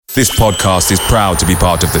This podcast is proud to be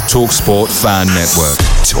part of the TalkSport Fan Network.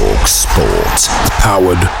 TalkSport.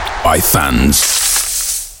 Powered by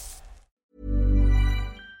fans.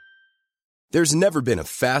 There's never been a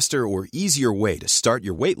faster or easier way to start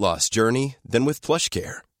your weight loss journey than with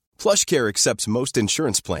PlushCare. PlushCare accepts most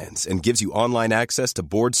insurance plans and gives you online access to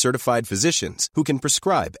board-certified physicians who can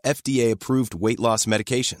prescribe FDA-approved weight loss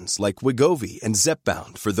medications like Wegovy and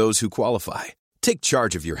Zepbound for those who qualify. Take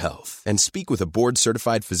charge of your health and speak with a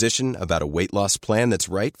board-certified physician about a weight loss plan that's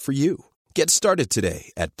right for you. Get started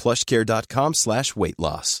today at plushcare.com/weight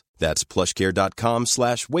loss. That's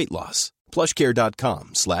plushcare.com/weight loss.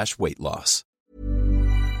 plushcare.com/weight loss.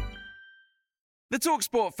 The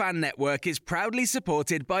TalkSport Fan Network is proudly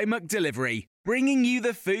supported by McDelivery, bringing you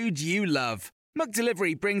the food you love.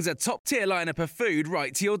 McDelivery brings a top-tier lineup of food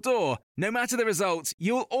right to your door. No matter the result,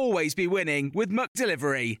 you'll always be winning with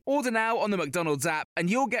McDelivery. Order now on the McDonald's app and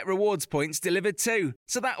you'll get rewards points delivered too.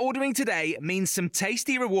 So that ordering today means some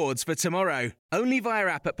tasty rewards for tomorrow. Only via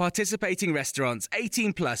app at participating restaurants.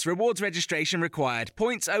 18 plus. Rewards registration required.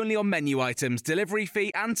 Points only on menu items. Delivery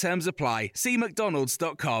fee and terms apply. See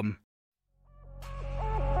mcdonalds.com.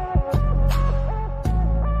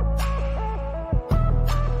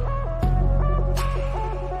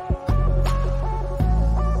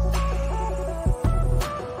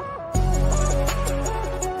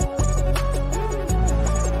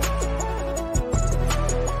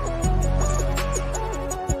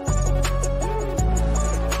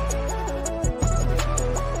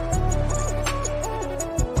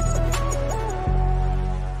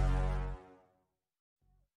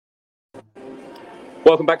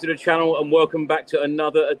 Welcome back to the channel and welcome back to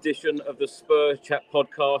another edition of the Spurs Chat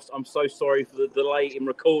podcast. I'm so sorry for the delay in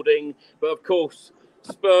recording, but of course,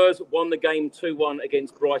 Spurs won the game 2-1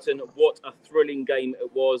 against Brighton. What a thrilling game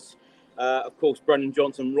it was. Of course, Brendan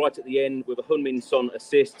Johnson right at the end with a Heung-min Son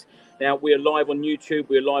assist. Now, we are live on YouTube,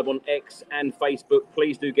 we are live on X and Facebook.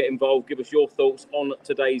 Please do get involved. Give us your thoughts on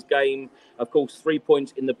today's game. Of course, 3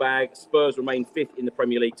 points in the bag. Spurs remain fifth in the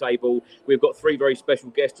Premier League table. We've got three very special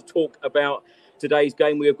guests to talk about today's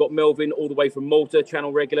game. We have got Melvyn all the way from Malta,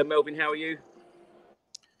 channel regular. Melvyn, how are you?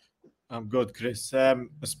 I'm good, Chris.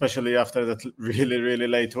 Especially after that really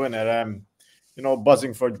late winner.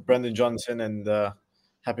 Buzzing for Brendan Johnson and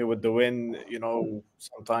happy with the win.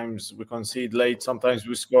 Sometimes we concede late, sometimes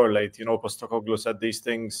we score late. Postecoglou said these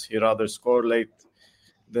things. He rather score late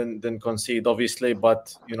than concede, obviously.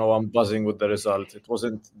 But I'm buzzing with the result. It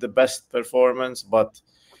wasn't the best performance, but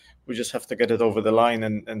we just have to get it over the line,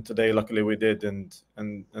 and today, luckily, we did, and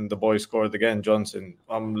the boy scored again, Johnson.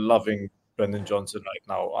 I'm loving Brendan Johnson right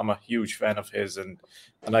now. I'm a huge fan of his, and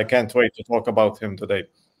I can't wait to talk about him today.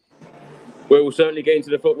 We will certainly get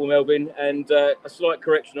into the football, Melvyn, and a slight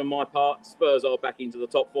correction on my part. Spurs are back into the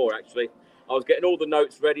top four, actually. I was getting all the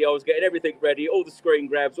notes ready. I was getting everything ready, all the screen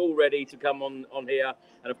grabs, all ready to come on here.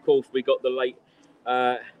 And, of course, we got the late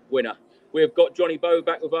winner. We've got Johnny Bowe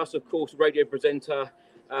back with us, of course, radio presenter,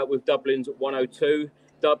 with Dublin's 102.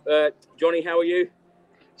 Johnny, how are you?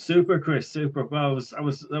 Super, Chris. Super. Well, that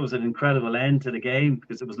was an incredible end to the game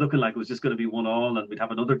because it was looking like it was just going to be 1-1 and we'd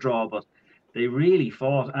have another draw, but they really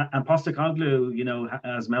fought. And Postecoglou,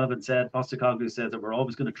 as Melvyn said, Postecoglou said that we're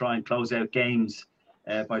always going to try and close out games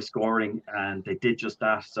by scoring, and they did just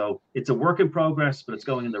that. So it's a work in progress, but it's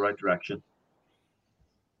going in the right direction.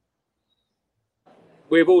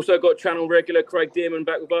 We've also got channel regular Craig Dearman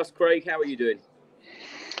back with us. Craig, how are you doing?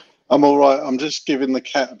 I'm all right. I'm just giving the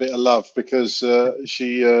cat a bit of love because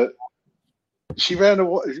she ran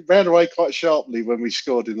away quite sharply when we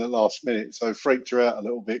scored in the last minute, so freaked her out a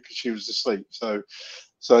little bit because she was asleep. So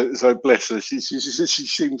bless her. She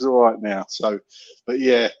seems all right now. So, but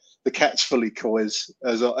yeah, the cat's fully coys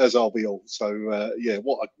as I'll be all. So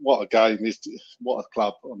what a game! What a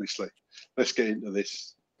club, honestly. Let's get into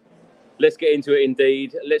this. Let's get into it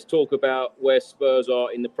indeed. Let's talk about where Spurs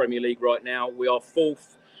are in the Premier League right now. We are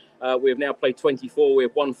fourth. We have now played 24. We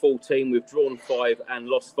have won 14. We've drawn 5 and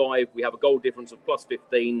lost 5. We have a goal difference of plus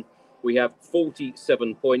 15. We have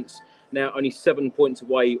 47 points. Now only 7 points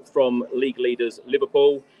away from league leaders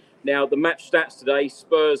Liverpool. Now the match stats today,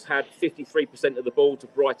 Spurs had 53% of the ball to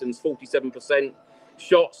Brighton's 47%.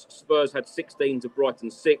 Shots, Spurs had 16 to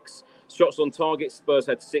Brighton's 6. Shots on target, Spurs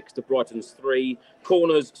had 6 to Brighton's 3.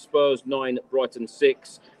 Corners, Spurs 9, Brighton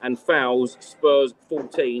 6. And fouls, Spurs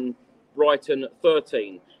 14, Brighton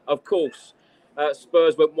 13. Of course,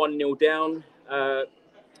 Spurs went 1-0 down.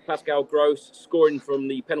 Pascal Gross scoring from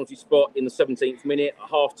the penalty spot in the 17th minute. At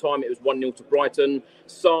half-time, it was 1-0 to Brighton.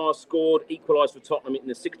 Sarr scored, equalised for Tottenham in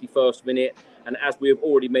the 61st minute. And as we have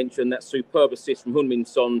already mentioned, that superb assist from Heung-min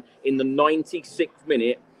Son in the 96th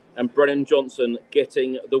minute and Brennan Johnson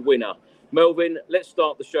getting the winner. Melvyn, let's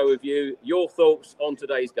start the show with you. Your thoughts on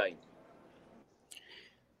today's game?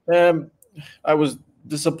 I was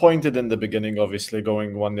disappointed in the beginning, obviously,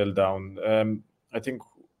 going 1-0 down. I think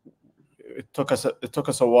it took us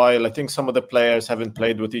a while. I think some of the players haven't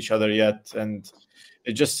played with each other yet, and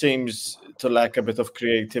it just seems to lack a bit of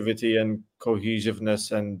creativity and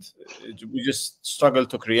cohesiveness, and we just struggle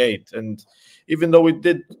to create. And even though we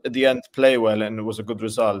did at the end play well and it was a good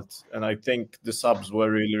result, and I think the subs were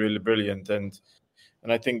really, really brilliant, and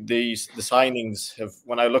I think the signings have.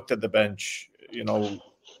 When I looked at the bench,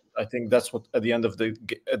 I think that's what at the end of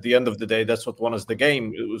the day, that's what won us the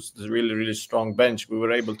game. It was the really, really strong bench. We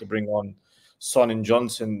were able to bring on Son and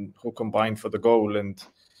Johnson, who combined for the goal. And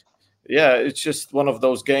yeah, it's just one of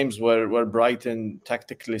those games where Brighton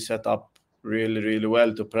tactically set up really, really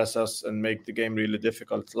well to press us and make the game really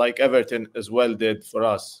difficult, like Everton as well did for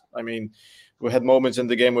us. I mean, we had moments in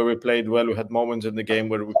the game where we played well. We had moments in the game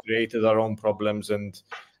where we created our own problems, and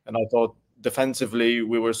I thought defensively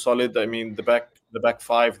we were solid. I mean, the back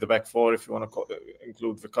five, the back four, if you want to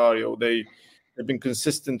include Vicario, they've been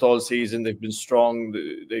consistent all season. They've been strong.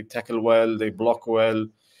 They tackle well. They block well.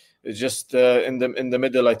 It's just in the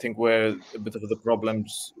middle, I think, where a bit of the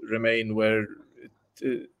problems remain, where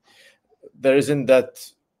there isn't that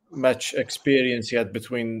much experience yet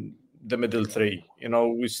between the middle three.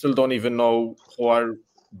 We still don't even know who our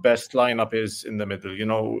best lineup is in the middle.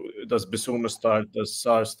 Does Bissouma start? Does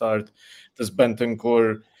Sarr start? Does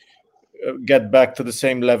Bentancur get back to the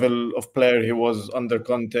same level of player he was under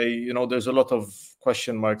Conte? There's a lot of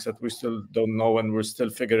question marks that we still don't know, and we're still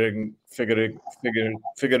figuring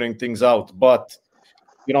things out. But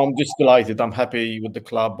I'm just delighted. I'm happy with the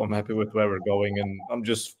club. I'm happy with where we're going, and I'm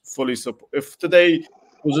just fully if today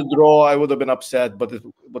was a draw, I would have been upset, but it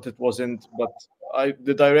wasn't. But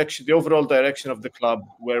the overall direction of the club,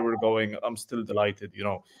 where we're going, I'm still delighted.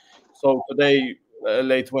 So today, a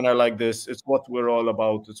late winner like this, it's what we're all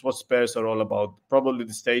about. It's what Spurs are all about. Probably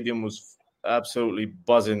the stadium was absolutely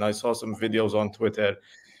buzzing. I saw some videos on Twitter.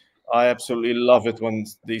 I absolutely love it when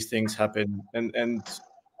these things happen. And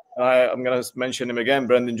I'm going to mention him again.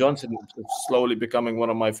 Brendan Johnson is slowly becoming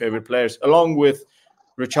one of my favorite players, along with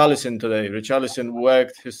Richarlison today. Richarlison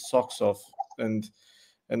worked his socks off, and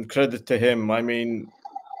credit to him. I mean,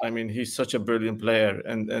 he's such a brilliant player,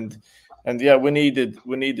 and yeah, we needed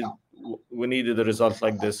a result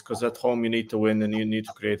like this, because at home you need to win and you need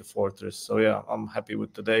to create a fortress. So yeah, I'm happy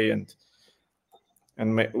with today, and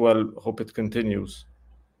hope it continues.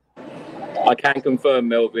 I can confirm,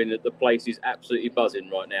 Melvyn, that the place is absolutely buzzing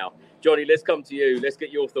right now. Johnny, let's come to you. Let's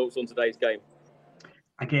get your thoughts on today's game.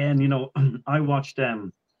 Again, I watched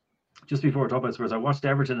just before talking about Spurs, I watched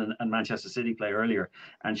Everton and Manchester City play earlier,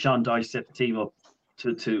 and Sean Dyche set the team up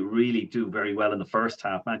to really do very well in the first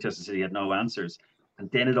half. Manchester City had no answers, and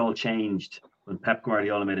then it all changed when Pep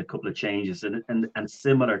Guardiola made a couple of changes, and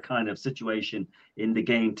similar kind of situation in the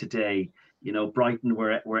game today. Brighton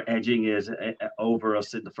were edging it over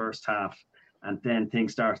us in the first half, and then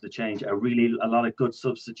things started to change. A lot of good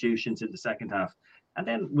substitutions in the second half. And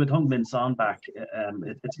then with Heung-min Son back,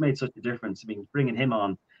 it's made such a difference. I mean, bringing him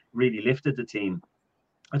on really lifted the team.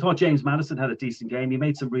 I thought James Maddison had a decent game. He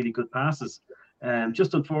made some really good passes.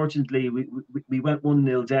 Just unfortunately, we went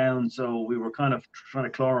 1-0 down, so we were kind of trying to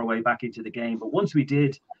claw our way back into the game. But once we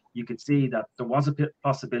did, you could see that there was a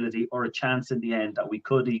possibility or a chance in the end that we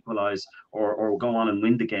could equalise or go on and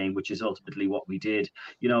win the game, which is ultimately what we did.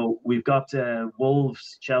 We've got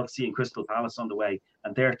Wolves, Chelsea and Crystal Palace on the way,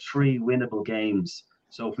 and they're 3 winnable games.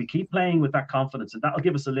 So if we keep playing with that confidence, and that'll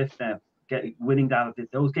give us a lift now, winning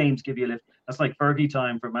those games give you a lift. That's like Fergie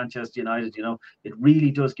time for Manchester United. It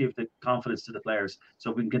really does give the confidence to the players.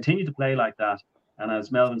 So if we can continue to play like that, and as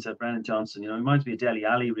Melvyn said, Brennan Johnson, reminds me of Dele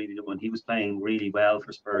Alli really when he was playing really well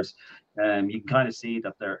for Spurs. You can kind of see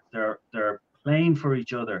that they're playing for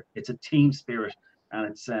each other. It's a team spirit, and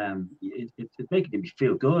it's making me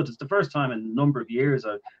feel good. It's the first time in a number of years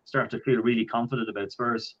I start to feel really confident about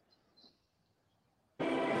Spurs.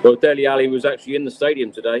 Well, Dele Alli was actually in the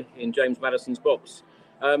stadium today in James Maddison's box.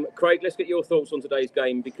 Craig, let's get your thoughts on today's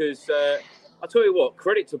game, because I tell you what,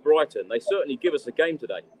 credit to Brighton. They certainly give us a game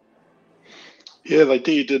today. Yeah, they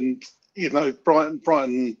did, and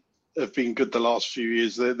Brighton have been good the last few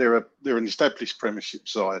years. They're an established Premiership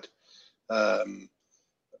side.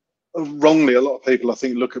 Wrongly, a lot of people I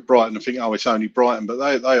think look at Brighton and think, oh, it's only Brighton, but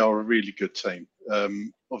they are a really good team.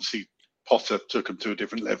 Obviously, Potter took them to a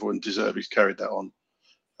different level, and De Zerbi's carried that on.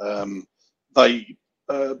 I mean,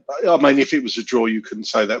 if it was a draw, you couldn't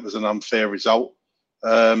say that was an unfair result.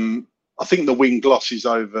 I think the win glosses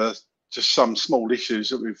over just some small issues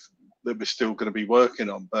that we've that we're still going to be working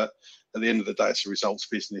on. But at the end of the day, it's a results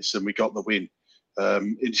business, and we got the win.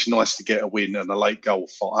 It's nice to get a win and a late goal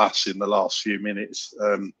for us in the last few minutes.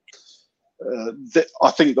 I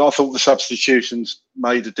thought the substitutions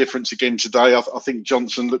made a difference again today. I think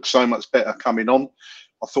Johnson looked so much better coming on.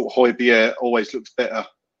 I thought Højbjerg always looks better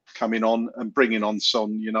coming on, and bringing on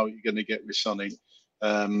Son. You know what you're going to get with Sonny.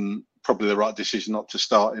 Probably the right decision not to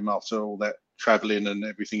start him after all that travelling and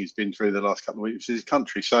everything he's been through the last couple of weeks in his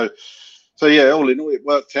country. So yeah, all in all, it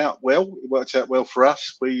worked out well. It worked out well for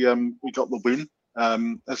us. We got the win.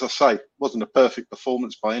 As I say, it wasn't a perfect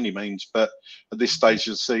performance by any means, but at this stage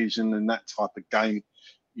of the season and that type of game,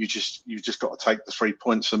 you've just got to take the 3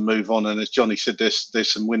 points and move on. And as Johnny said,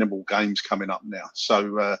 there's some winnable games coming up now.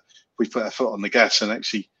 So if we put our foot on the gas and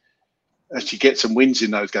actually get some wins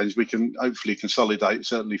in those games, we can hopefully consolidate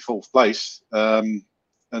certainly fourth place, and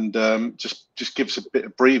just give us a bit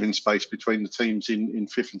of breathing space between the teams in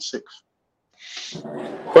fifth and sixth.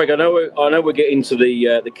 Craig, I know we're getting to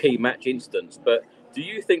the key match instance, but do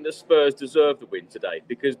you think the Spurs deserve the win today?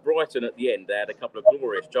 Because Brighton at the end, they had a couple of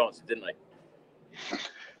glorious chances, didn't they?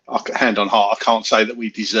 Hand on heart, I can't say that we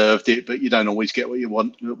deserved it, but you don't always get what you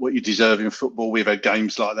want, what you deserve in football. We've had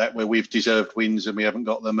games like that where we've deserved wins and we haven't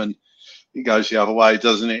got them, and it goes the other way,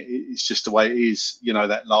 doesn't it? It's just the way it is. You know,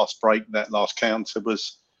 that last break, that last counter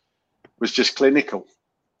was just clinical.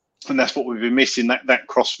 And that's what we've been missing. That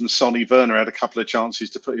cross from Sonny. Werner had a couple of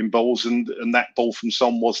chances to put in balls, and that ball from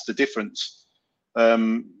Son was the difference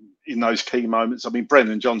in those key moments. I mean,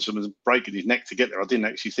 Brendan Johnson was breaking his neck to get there. I didn't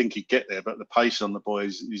actually think he'd get there, but the pace on the boy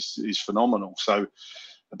is phenomenal. So,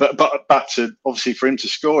 but to obviously for him to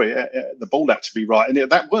score it, the ball had to be right, and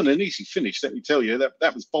that wasn't an easy finish. Let me tell you,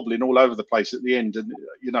 that was bobbling all over the place at the end, and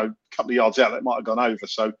you know, a couple of yards out, that might have gone over.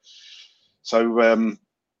 So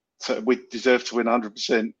we deserve to win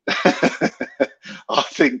 100%. I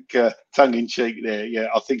think, tongue in cheek there, yeah,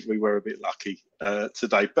 I think we were a bit lucky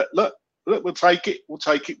today. But look, we'll take it.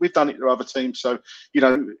 We've done it to other teams. So, you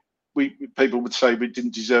know, people would say we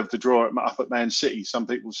didn't deserve the draw up at Man City. Some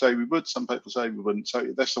people say we would. Some people say we wouldn't.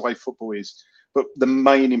 So that's the way football is. But the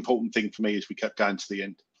main important thing for me is we kept going to the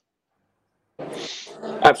end.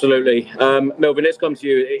 Absolutely. Melvyn, let's come to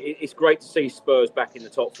you. It's great to see Spurs back in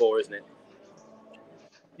the top four, isn't it?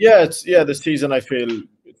 Yeah, this season I feel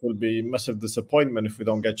it will be massive disappointment if we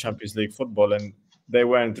don't get Champions League football, and they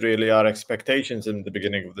weren't really our expectations in the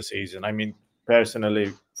beginning of the season. I mean,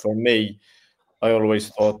 personally, for me, I always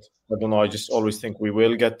thought, I don't know, I just always think we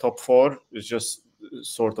will get top four. It's just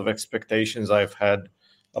sort of expectations I've had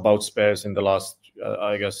about Spurs in the last,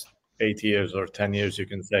 I guess, 8 years or 10 years, you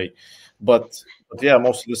can say. But yeah,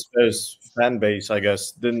 most of the Spurs fan base, I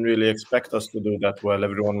guess, didn't really expect us to do that well.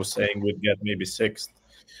 Everyone was saying we'd get maybe sixth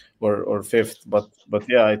or fifth, but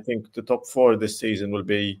yeah, I think the top four this season will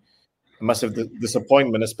be a massive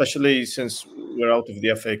disappointment, especially since we're out of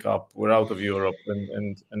the FA Cup, we're out of Europe,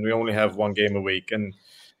 and we only have one game a week, and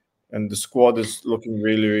the squad is looking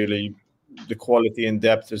really, the quality and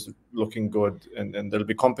depth is looking good, and there'll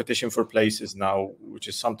be competition for places now, which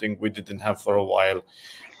is something we didn't have for a while.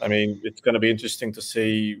 I mean, it's going to be interesting to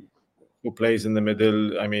see who plays in the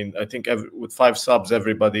middle. I mean, I think with 5 subs,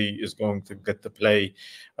 everybody is going to get to play.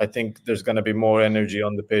 I think there's going to be more energy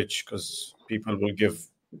on the pitch because people will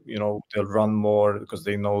they'll run more because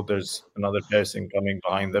they know there's another person coming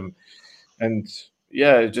behind them. And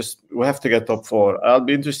yeah, we have to get top four. It'll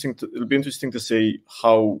be interesting to see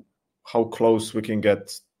how close we can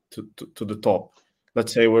get to the top.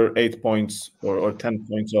 Let's say we're 8 points or 10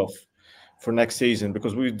 points off for next season,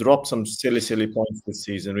 because we've dropped some silly points this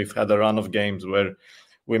season. We've had a run of games where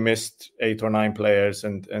we missed 8 or 9 players,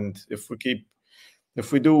 and if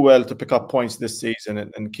we do well to pick up points this season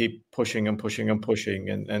and keep pushing and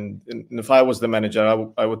if I was the manager,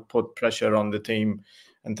 I would put pressure on the team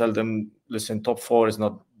and tell them, listen, top four is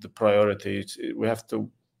not the priority. We have to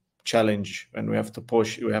challenge and we have to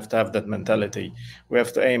push. We have to have that mentality. We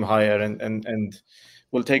have to aim higher, and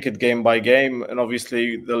we'll take it game by game. And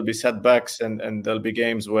obviously there'll be setbacks and there'll be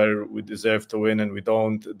games where we deserve to win and we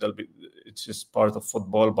don't. It's just part of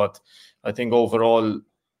football. But I think overall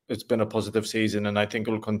it's been a positive season, and I think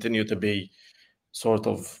it will continue to be sort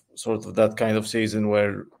of that kind of season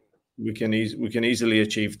where we can easily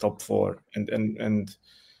achieve top four. And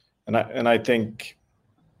I think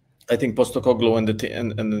Postecoglou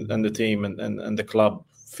and the team and the club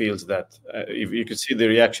feels that. If you could see the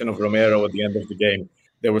reaction of Romero at the end of the game,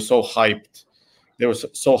 they were so hyped. They were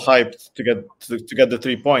so hyped to get the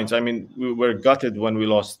 3 points. I mean, we were gutted when we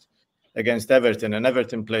lost against Everton, and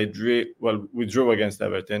Everton played well. We drew against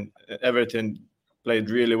Everton. Everton played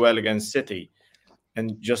really well against City,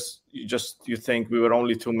 and you think we were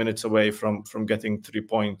only 2 minutes away from getting 3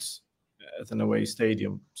 points at an away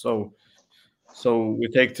stadium. So we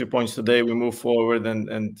take 3 points today, we move forward, and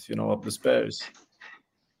up the Spurs.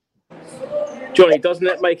 Johnny, doesn't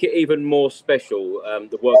that make it even more special,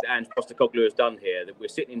 the work that Ange Postecoglou has done here, that we're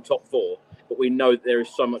sitting in top 4, but we know that there is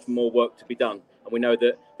so much more work to be done, and we know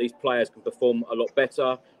that these players can perform a lot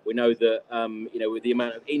better. We know that, with the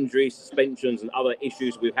amount of injuries, suspensions and other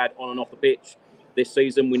issues we've had on and off the pitch this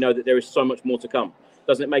season, we know that there is so much more to come.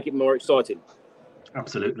 Doesn't it make it more exciting?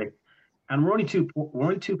 Absolutely. And we're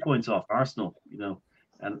only 2 points off Arsenal,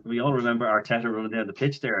 and we all remember Arteta running down the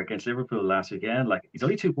pitch there against Liverpool last weekend. Like, he's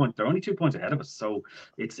only 2 points. They're only 2 points ahead of us. So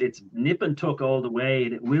it's nip and tuck all the way,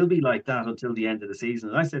 and it will be like that until the end of the season.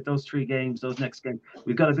 And I said those 3 games, those next games,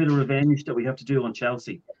 we've got a bit of revenge that we have to do on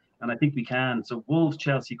Chelsea, and I think we can. So Wolves,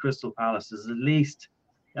 Chelsea, Crystal Palace is at least,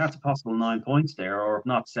 that's a possible 9 points there, or if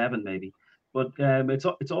not 7 maybe. But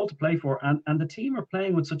it's all to play for, and the team are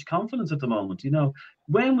playing with such confidence at the moment.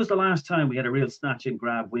 When was the last time we had a real snatch and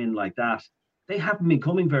grab win like that? They haven't been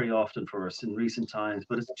coming very often for us in recent times,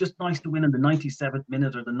 but it's just nice to win in the 97th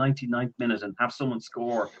minute or the 99th minute and have someone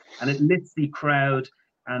score, and it lifts the crowd,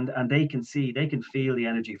 and they can feel the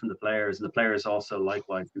energy from the players, and the players also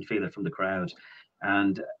likewise can feel it from the crowd,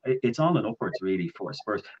 and it's on and upwards really for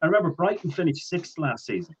Spurs. I remember Brighton finished 6th last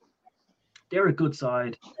season. They're a good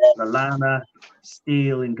side. Lallana,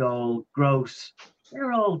 Steele in goal, Gross.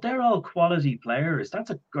 They're all quality players. That's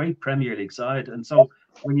a great Premier League side. And so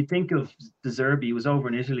when you think of De Zerbi, he was over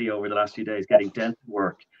in Italy over the last few days getting dental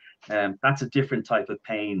work. That's a different type of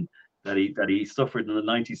pain that he suffered in the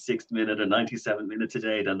 96th minute or 97th minute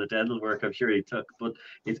today than the dental work I'm sure he took. But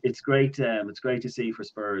it's great. It's great to see for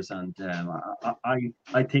Spurs, and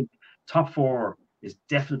I think top 4 is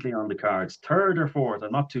definitely on the cards. 3rd or 4th,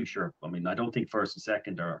 I'm not too sure. I mean, I don't think 1st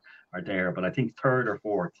and 2nd are there, but I think 3rd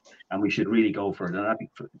or 4th, and we should really go for it. And I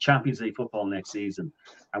think for Champions League football next season,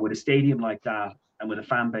 and with a stadium like that, and with a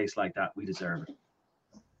fan base like that, we deserve it.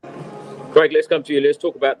 Craig, let's come to you. Let's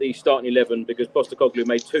talk about the starting 11, because Postecoglou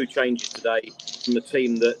made 2 changes today from the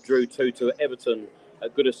team that drew 2-2 at Everton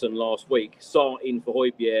at Goodison last week. Sarr in for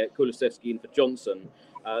Højbjerg, Kulusevski in for Johnson.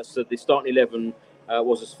 So the starting 11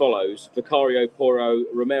 was as follows: Vicario, Porro,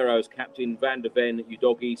 Romero as captain, Van der Ven,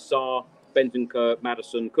 Udogie, Sarr, Bentancur,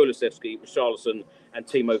 Maddison, Kulusevski, Richarlison and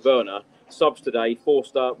Timo Werner. Subs today: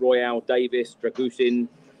 Forster, Royale, Davis, Dragutin,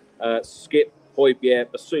 Skip,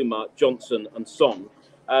 Højbjerg, Basuma, Johnson and Son.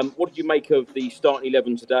 What did you make of the starting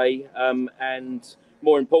 11 today? And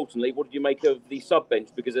more importantly, what did you make of the sub bench?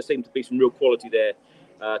 Because there seemed to be some real quality there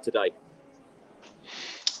today.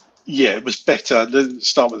 Yeah, it was better. Let's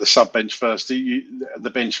start with the sub bench first.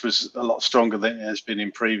 The bench was a lot stronger than it has been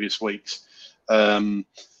in previous weeks. I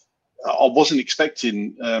wasn't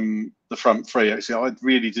expecting the front 3. Actually, I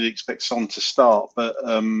really did expect Son to start, but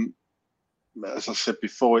as I said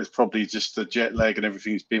before, it's probably just the jet lag and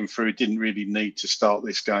everything he's been through. He didn't really need to start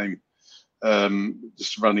this game,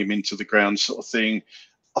 just run him into the ground sort of thing.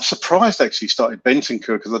 I'm surprised actually started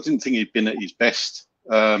Bentancur, because I didn't think he'd been at his best.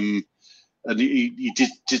 And he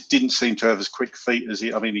didn't seem to have as quick feet as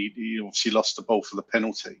he obviously lost the ball for the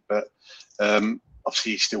penalty, but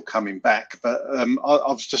obviously he's still coming back. But I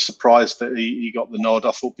was just surprised that he got the nod.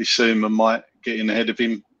 I thought Bissouma might get in ahead of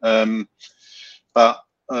him. But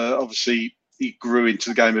obviously he grew into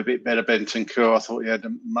the game a bit better, Bentancur. I thought he had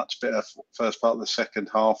a much better first part of the second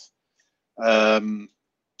half.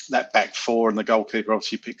 That back 4 and the goalkeeper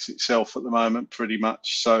obviously picks itself at the moment pretty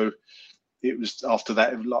much. So it was after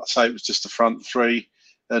that, like I say, it was just the front 3,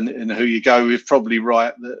 and who you go with. Probably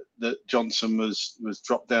right that Johnson was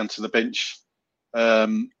dropped down to the bench.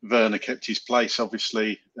 Werner kept his place,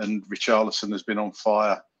 obviously, and Richarlison has been on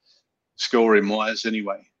fire, scoring wise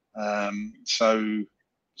anyway. So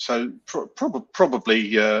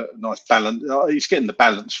probably nice balance. He's getting the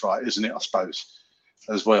balance right, isn't it? I suppose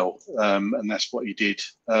as well, and that's what he did.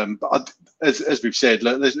 But as we've said,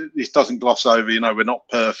 look, this doesn't gloss over. We're not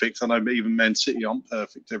perfect. I know even Man City aren't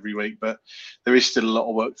perfect every week, but there is still a lot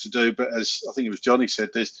of work to do. But as I think it was Johnny said,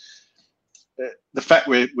 there's the fact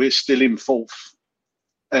we're still in 4th,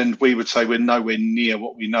 and we would say we're nowhere near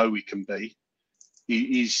what we know we can be.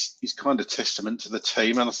 He's kind of testament to the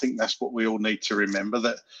team, and I think that's what we all need to remember,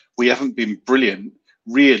 that we haven't been brilliant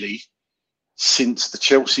really since the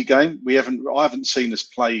Chelsea game. I haven't seen us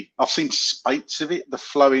play. I've seen spates of it, the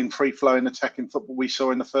free-flowing attacking football we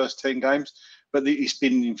saw in the first 10 games, but it's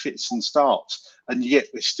been in fits and starts, and yet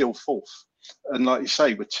we're still 4th. And like you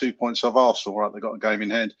say, we're 2 points off Arsenal, right? They've got a game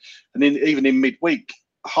in hand. And even in midweek,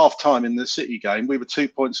 half-time in the City game, we were 2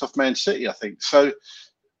 points off Man City, I think. So,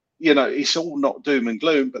 it's all not doom and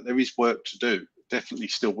gloom, but there is work to do. definitely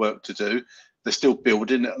still work to do. They're still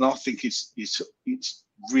building, and I think it's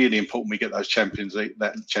really important we get that Champions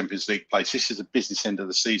League place. This is the business end of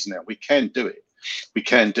the season now. We can do it. We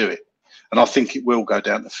can do it. And I think it will go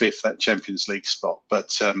down to 5th, that Champions League spot.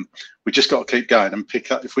 But we just got to keep going and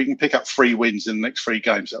pick up. If we can pick up 3 wins in the next 3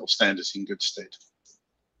 games, that will stand us in good stead.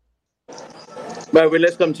 Melvyn,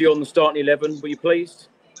 let's come to you on the starting 11. Were you pleased?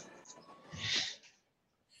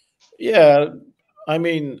 Yeah, I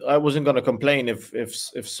mean, I wasn't going to complain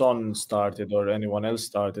if Son started or anyone else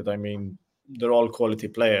started. I mean, they're all quality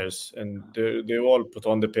players, and they all put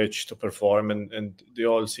on the pitch to perform, and they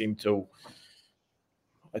all seem to.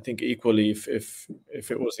 I think equally, if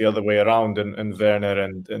it was the other way around, and Werner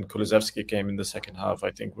and Kulusevski came in the second half,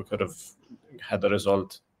 I think we could have had a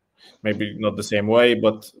result. Maybe not the same way,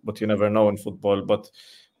 but you never know in football. But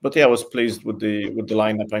yeah, I was pleased with the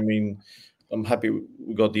lineup. I mean, I'm happy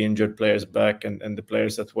we got the injured players back and the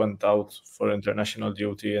players that went out for international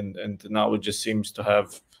duty, and now it just seems to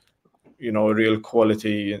have, you know, real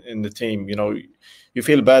quality in the team. You know, you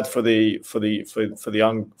feel bad for the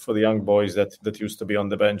young boys that used to be on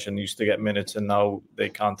the bench and used to get minutes, and now they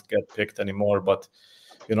can't get picked anymore. But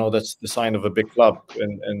you know, that's the sign of a big club,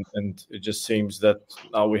 and it just seems that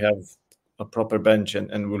now we have a proper bench,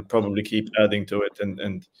 and we'll probably keep adding to it,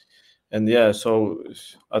 and yeah. So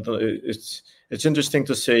I don't. It's interesting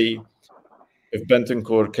to see if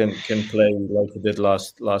Bentancur can play like he did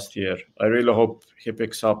last year. I really hope he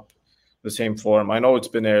picks up the same form. I know it's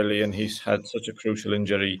been early and he's had such a crucial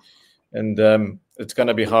injury, and it's going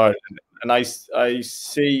to be hard. And I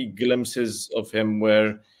see glimpses of him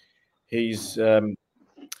where he's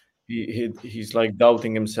he's like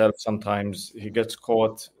doubting himself sometimes. He gets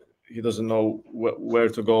caught. He doesn't know where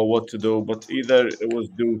to go, what to do. But either it was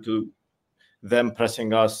due to them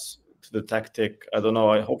pressing us to the tactic. I don't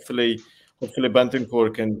know. Hopefully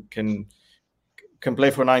Bentancur can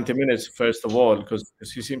play for 90 minutes first of all, because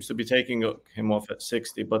he seems to be taking him off at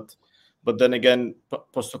 60. But then again,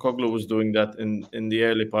 Postecoglou was doing that in the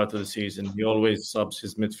early part of the season. He always subs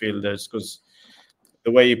his midfielders because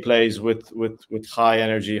the way he plays with high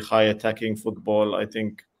energy, high attacking football, I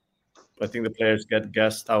think the players get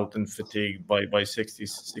gassed out and fatigued by 60,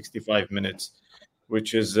 65 minutes,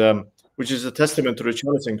 which is a testament to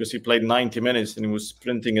Richarlison, because he played 90 minutes and he was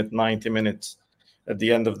sprinting at 90 minutes at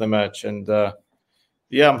the end of the match. And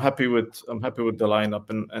yeah, I'm happy with the lineup,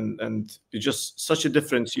 and it's just such a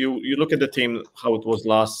difference. You look at the team how it was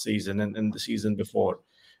last season and the season before,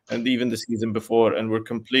 and even the season before, and we're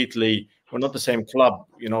not the same club.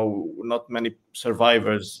 You know, not many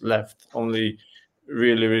survivors left. Only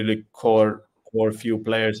really core few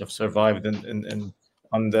players have survived, and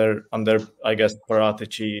under I guess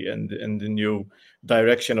Paratici and the new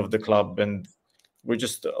direction of the club, and we're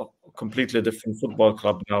just a completely different football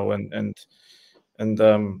club now, and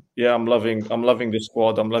yeah, I'm loving the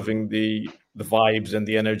squad. I'm loving the vibes and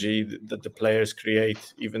the energy that the players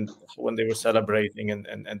create, even when they were celebrating, and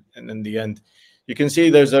in the end, you can see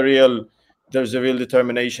there's a real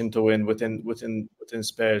determination to win within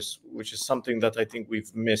Spurs, which is something that I think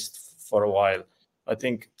we've missed for a while. I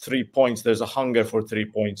think 3 points. There's a hunger for 3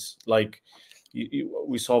 points. Like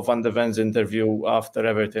we saw Van de Ven's interview after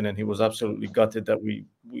Everton, and he was absolutely gutted that we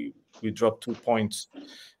dropped 2 points.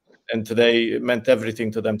 And today it meant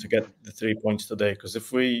everything to them to get the 3 points today. Because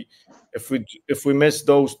if we miss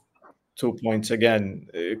those 2 points again,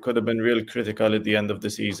 it could have been real critical at the end of the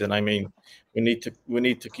season. I mean, we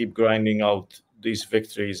need to keep grinding out these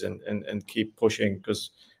victories and keep pushing,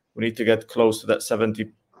 because we need to get close to that 70,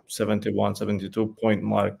 71, 72 point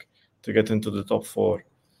mark to get into the top 4.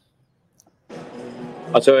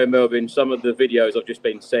 I'll tell you, Melvyn, some of the videos I've just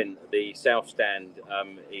been sent, the South Stand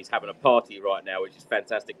is having a party right now, which is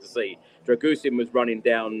fantastic to see. Dragusin was running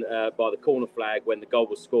down by the corner flag when the goal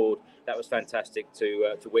was scored. That was fantastic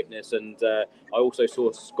to witness. And I also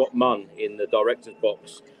saw Scott Munn in the director's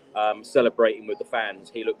box celebrating with the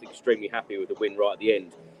fans. He looked extremely happy with the win right at the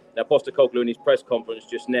end. Now, Postecoglou in his press conference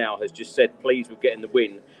just now has just said, pleased with getting the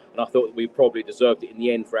win. And I thought that we probably deserved it in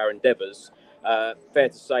the end for our endeavours. Fair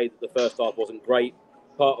to say that the first half wasn't great.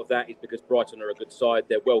 Part of that is because Brighton are a good side.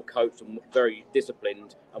 They're well coached and very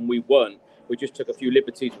disciplined, and we weren't. We just took a few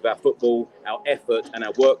liberties with our football, our effort and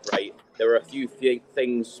our work rate. There are a few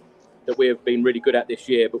things that we have been really good at this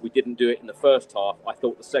year, but we didn't do it in the first half. I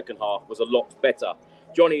thought the second half was a lot better.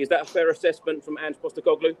 Johnny, is that a fair assessment from Ange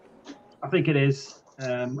Postecoglou? I think it is.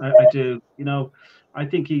 I do. You know, I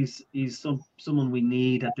think he's someone we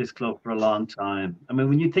need at this club for a long time. I mean,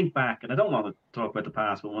 when you think back, and I don't want to talk about the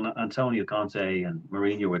past, but when Antonio Conte and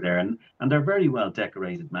Mourinho were there, and they're very well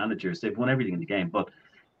decorated managers, they've won everything in the game. But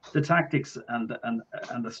the tactics and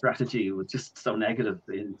the strategy was just so negative.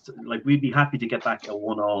 Like, we'd be happy to get back a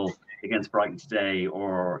 1-1 against Brighton today,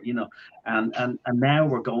 or and now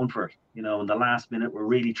we're going for it. In the last minute, we're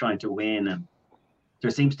really trying to win, and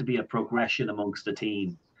there seems to be a progression amongst the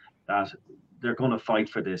team that they're going to fight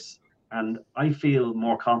for this. And I feel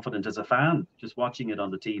more confident as a fan just watching it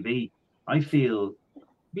on the TV. I feel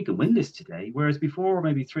we can win this today, whereas before,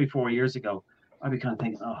 maybe 3-4 years ago, I'd be kind of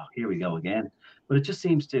thinking, oh, here we go again. But it just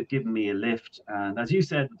seems to have given me a lift. And as you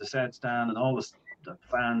said, with the South Stand and all the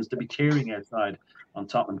fans to be cheering outside on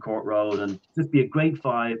Tottenham Court Road, and just be a great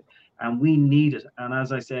vibe. And we need it. And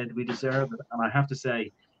as I said, we deserve it. And I have to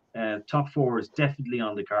say, top 4 is definitely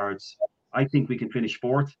on the cards. I think we can finish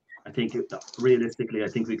 4th. Realistically, I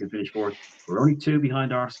think we can finish 4th. We're only 2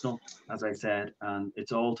 behind Arsenal, as I said, and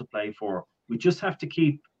it's all to play for. We just have to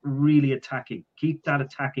keep really attacking, keep that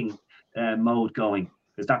attacking mode going,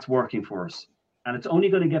 because that's working for us. And it's only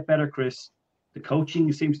going to get better, Chris. The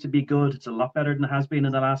coaching seems to be good. It's a lot better than it has been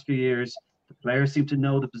in the last few years. The players seem to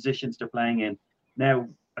know the positions they're playing in. Now,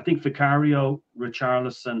 I think Vicario,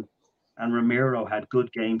 Richarlison, and Ramiro had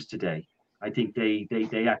good games today. I think they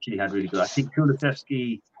actually had really good. I think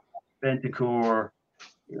Kulusevski, Bentancur,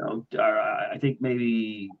 I think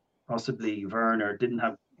maybe possibly Werner didn't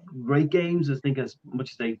have great games, I think, as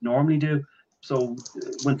much as they normally do. So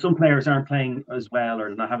when some players aren't playing as well or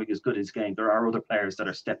not having as good as game, there are other players that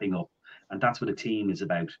are stepping up, and that's what a team is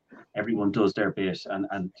about. Everyone does their bit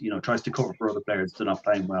and tries to cover for other players that are not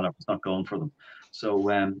playing well or it's not going for them. So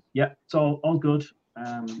it's all good.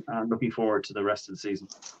 And looking forward to the rest of the season.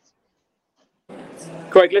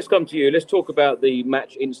 Craig, let's come to you. Let's talk about the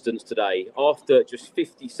match instance today. After just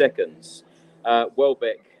 50 seconds,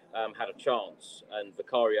 Welbeck had a chance and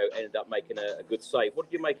Vicario ended up making a good save. What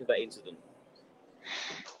did you make of that incident?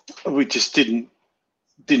 We just didn't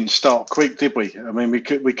start quick, did we? I mean, we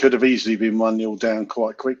could have easily been 1-0 down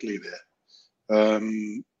quite quickly there.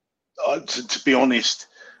 To be honest,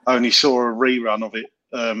 I only saw a rerun of it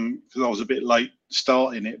because I was a bit late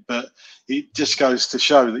starting it, but it just goes to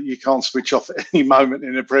show that you can't switch off at any moment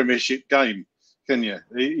in a Premiership game, can you?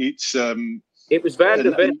 It was Van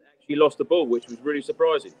der Ven actually lost the ball, which was really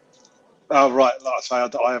surprising. Oh, right. Like I say,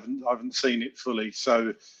 I haven't seen it fully.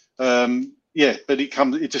 So, but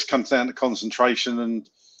it just comes down to concentration, and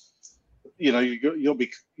you've got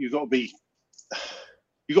to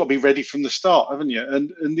be ready from the start, haven't you?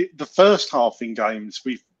 And the first half in games,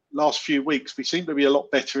 last few weeks, we seem to be a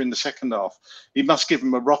lot better in the second half. He must give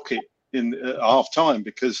them a rocket in half time,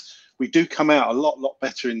 because we do come out a lot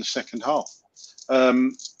better in the second half. I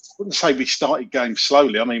wouldn't say we started games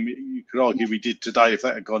slowly. I mean, you could argue we did today if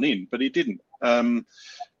that had gone in, but it didn't.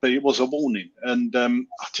 But it was a warning. And I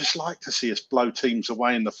just like to see us blow teams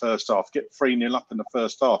away in the first half, get 3-0 up in the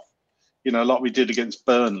first half, like we did against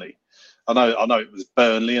Burnley. I know it was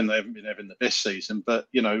Burnley and they haven't been having the best season, but,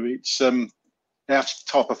 it's our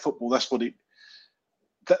type of football. That's what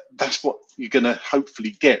you're going to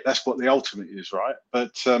hopefully get. That's what the ultimate is, right?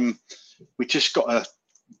 But we just got to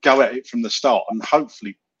go at it from the start and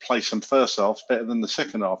hopefully play some first halves better than the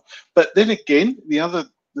second half. But then again, the other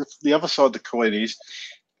side of the coin is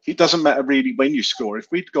it doesn't matter really when you score. If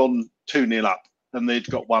we'd gone 2-0 up and they'd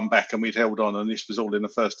got one back and we'd held on and this was all in the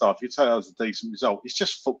first half, you'd say that was a decent result. It's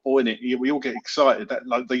just football, innit? We all get excited at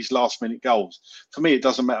these last-minute goals. For me, it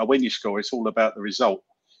doesn't matter when you score. It's all about the result.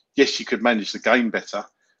 Yes, you could manage the game better,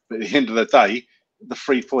 but at the end of the day, the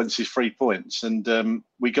 3 points is 3 points. And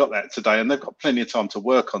we got that today, and they've got plenty of time to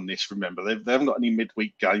work on this, remember. They haven't got any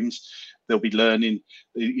midweek games. They'll be learning.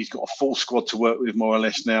 He's got a full squad to work with, more or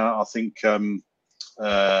less, now. I think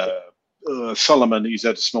Solomon, he's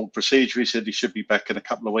had a small procedure. He said he should be back in a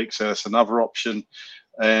couple of weeks, so that's another option.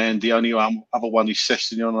 And the only other one is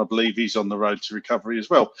Sessegnon. I believe he's on the road to recovery as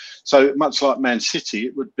well. So much like Man City,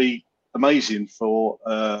 it would be amazing for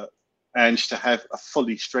Ange to have a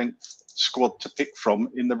fully strength squad to pick from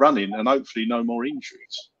in the running, and hopefully no more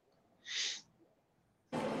injuries.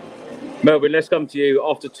 Melvyn, let's come to you.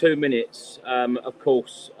 After 2 minutes, of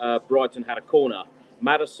course, Brighton had a corner.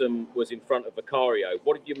 Maddison was in front of Vicario.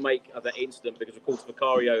 What did you make of that incident? Because, of course,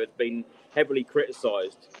 Vicario has been heavily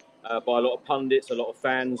criticised by a lot of pundits, a lot of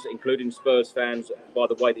fans, including Spurs fans, by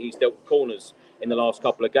the way that he's dealt with corners in the last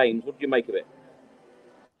couple of games. What did you make of it?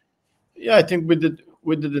 Yeah, I think we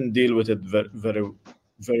didn't deal with it very, very,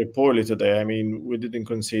 very poorly today. I mean, we didn't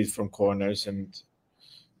concede from corners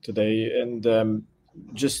today, and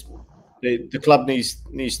just the club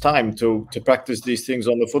needs time to practice these things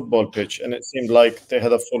on the football pitch, and it seemed like they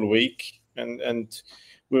had a full week, and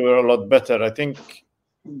we were a lot better. I think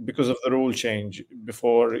because of the rule change,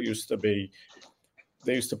 before it used to be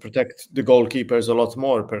they used to protect the goalkeepers a lot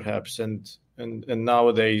more, perhaps. And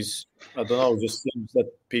nowadays, I don't know, just seems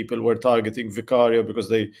that people were targeting Vicario because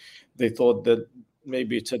they thought that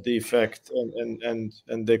maybe it's a defect and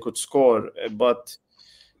they could score. But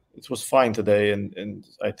it was fine today, and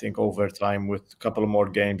I think over time, with a couple of more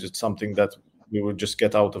games, it's something that we would just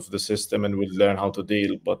get out of the system and we'll learn how to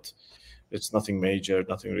deal. But it's nothing major,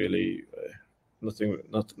 nothing really,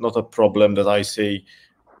 not a problem that I see,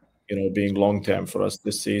 being long term for us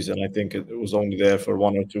this season. I think it was only there for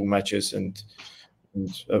 1 or 2 matches, and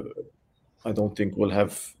I don't think we'll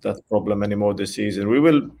have that problem anymore this season. We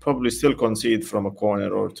will probably still concede from a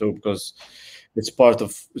corner or 2 because it's part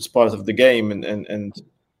of the game, and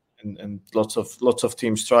lots of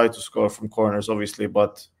teams try to score from corners, obviously,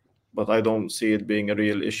 but I don't see it being a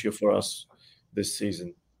real issue for us this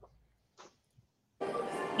season.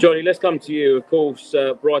 Johnny, let's come to you. Of course,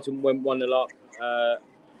 Brighton went 1-0 up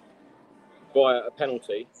via a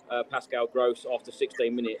penalty. Pascal Gross after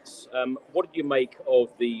 16 minutes. What did you make of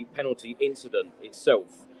the penalty incident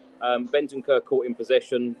itself? Bentancur caught in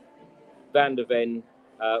possession. Van der Ven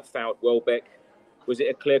fouled Welbeck. Was it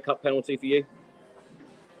a clear-cut penalty for you?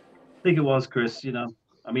 I think it was, Chris.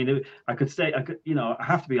 I mean, I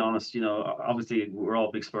have to be honest. Obviously we're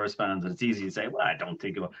all big Spurs fans, and it's easy to say, well, I don't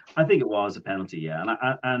think it was. I think it was a penalty, yeah.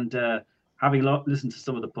 And having listened to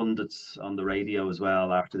some of the pundits on the radio as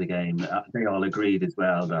well after the game, they all agreed as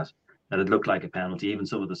well that it looked like a penalty. Even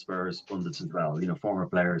some of the Spurs pundits as well, former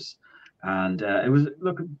players. And it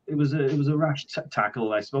was a rash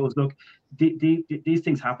tackle, I suppose. Look, these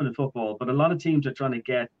things happen in football, but a lot of teams are trying to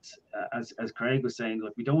get, as Craig was saying,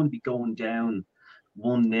 look, we don't want to be going down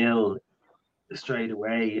 1-0 straight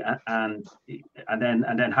away and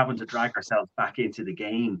then having to drag ourselves back into the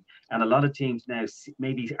game. And a lot of teams now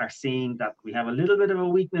maybe are seeing that we have a little bit of a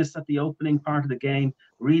weakness at the opening part of the game,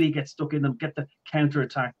 really get stuck in them, get the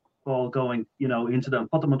counter-attack ball going, into them,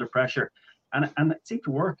 put them under pressure. And it seemed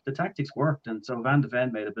to work. The tactics worked. And so Van der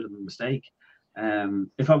Ven made a bit of a mistake.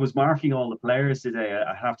 If I was marking all the players today,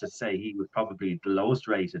 I have to say he was probably the lowest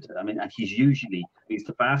rated. I mean, and he's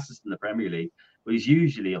the fastest in the Premier League, but he's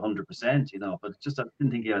usually 100%, but just I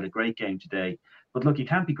didn't think he had a great game today. But look, you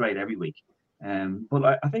can't be great every week.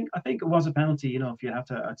 But I think it was a penalty, if you have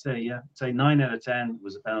to, I'd say 9 out of 10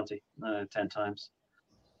 was a penalty, 10 times.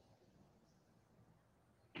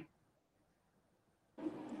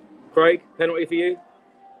 Craig, penalty for you?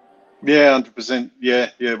 Yeah, 100%. Yeah,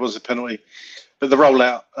 it was a penalty. But the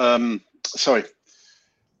rollout,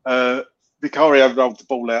 Vicario rolled the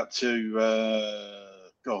ball out to,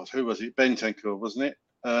 who was it? Bentancur, wasn't it?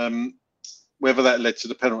 Whether that led to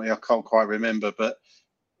the penalty, I can't quite remember, but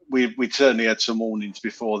we certainly had some warnings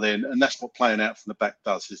before then, and that's what playing out from the back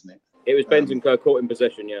does, isn't it? It was Bentancur caught in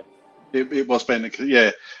possession, yeah. It was Bentancur,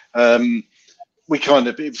 yeah. We kind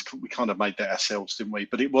of made that ourselves, didn't we?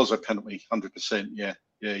 But it was a penalty, 100%. Yeah.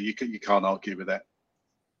 You can't argue with that.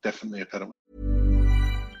 Definitely a penalty.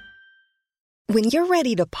 When you're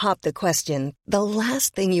ready to pop the question, the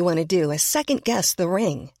last thing you want to do is second guess the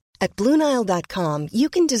ring. At BlueNile.com, you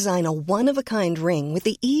can design a one-of-a-kind ring with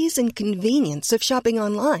the ease and convenience of shopping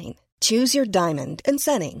online. Choose your diamond and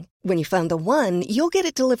setting. When you find the one, you'll get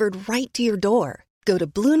it delivered right to your door. Go to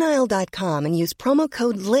BlueNile.com and use promo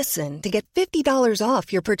code LISTEN to get $50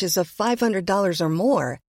 off your purchase of $500 or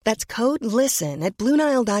more. That's code LISTEN at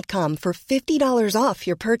BlueNile.com for $50 off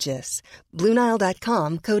your purchase.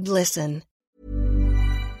 BlueNile.com, code LISTEN.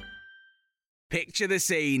 Picture the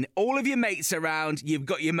scene. All of your mates around, you've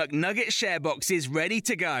got your McNugget share boxes ready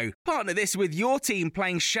to go. Partner this with your team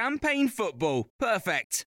playing champagne football.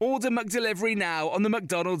 Perfect. Order McDelivery now on the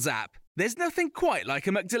McDonald's app. There's nothing quite like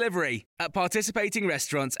a McDelivery. At participating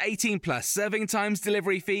restaurants, 18 plus, serving times,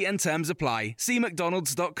 delivery fee and terms apply. See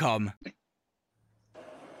mcdonalds.com.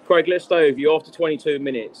 Craig, let's stay with you. After 22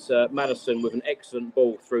 minutes, Maddison with an excellent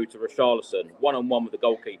ball through to Richarlison. One-on-one with the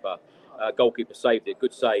goalkeeper. Goalkeeper saved it.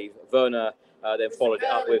 Good save. Werner then followed it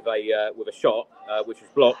up with a shot, which was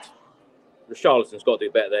blocked. Richarlison's got to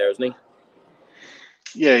do better there, hasn't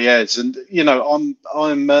he? Yeah, he has. And,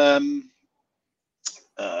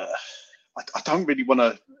 I don't really want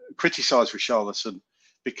to criticise Richarlison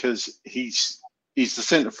because he's the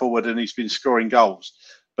centre forward and he's been scoring goals.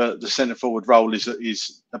 But the centre forward role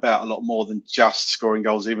is about a lot more than just scoring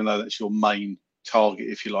goals, even though that's your main target,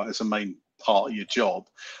 if you like, as a main part of your job.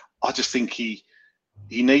 I just think he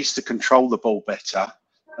needs to control the ball better.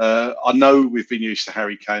 I know we've been used to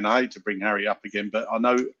Harry Kane. I hate to bring Harry up again, but I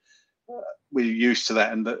know we're used to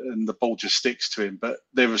that, and the ball just sticks to him. But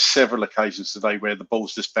there were several occasions today where the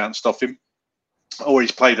ball's just bounced off him, or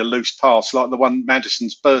he's played a loose pass like the one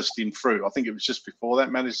Maddison's bursting through. I think it was just before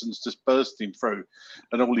that. Maddison's just bursting through,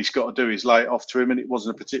 and all he's got to do is lay it off to him, and it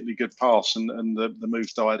wasn't a particularly good pass, and the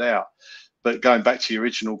move died out. But going back to your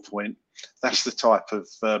original point, that's the type of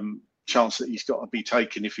chance that he's got to be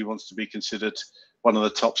taking if he wants to be considered one of the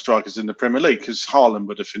top strikers in the Premier League, because Haaland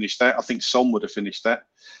would have finished that. I think Son would have finished that.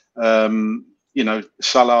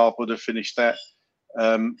 Salah would have finished that.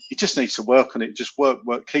 He just needs to work on it. Just work,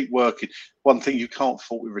 keep working. One thing you can't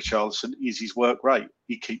fault with Richarlison is his work rate.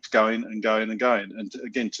 He keeps going and going and going. And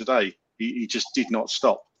again, today, he just did not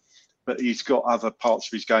stop. But he's got other parts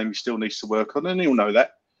of his game he still needs to work on, and he'll know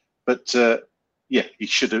that. But he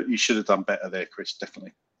should have done better there, Chris,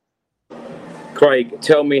 definitely. Craig,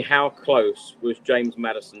 tell me, how close was James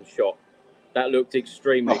Maddison's shot? That looked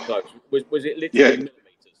extremely close. Was it literally millimetres?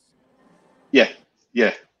 Yeah.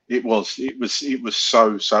 It was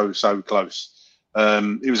so close.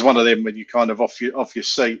 It was one of them when you kind of off your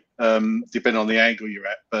seat, depending on the angle you're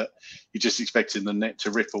at, but you're just expecting the net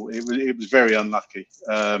to ripple. It was very unlucky.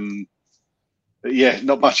 But yeah,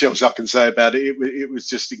 not much else I can say about it. It was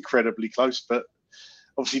just incredibly close, but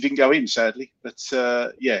obviously didn't go in, sadly. But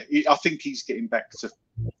I think he's getting back to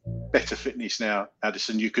better fitness now,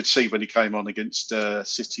 Addison. You could see when he came on against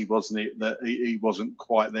City, wasn't it, that he wasn't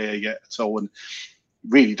quite there yet at all, and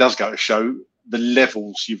really does go to show the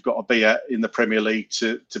levels you've got to be at in the Premier League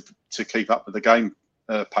to keep up with the game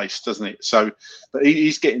pace, doesn't it? So, but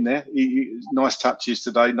he's getting there. Nice touches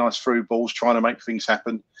today, nice through balls, trying to make things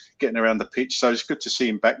happen, getting around the pitch. So it's good to see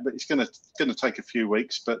him back, but it's going to take a few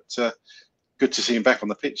weeks. But good to see him back on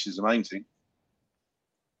the pitch is the main thing.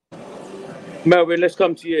 Melvyn, let's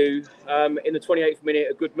come to you. In the 28th minute,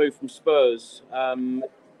 a good move from Spurs.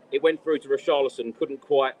 It went through to Richarlison, couldn't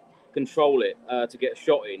quite control it to get a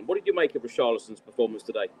shot in. What did you make of Richarlison's performance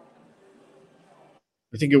today?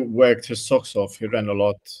 I think it worked his socks off. He ran a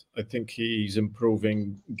lot. I think he's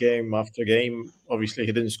improving game after game. Obviously,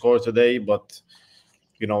 he didn't score today, but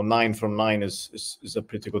 9 from 9 is a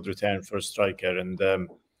pretty good return for a striker. And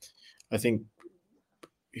I think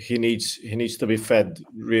he needs to be fed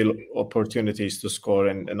real opportunities to score.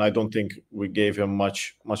 And I don't think we gave him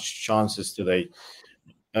much chances today.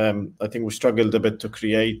 I think we struggled a bit to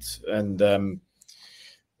create, and I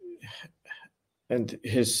think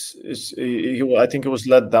he was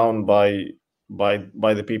let down by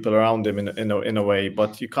the people around him in a way.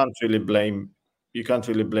 But you can't really blame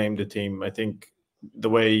the team. I think the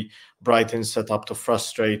way Brighton set up to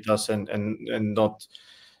frustrate us and not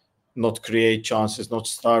create chances, not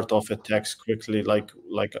start off attacks quickly like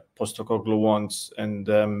Postecoglou wants, and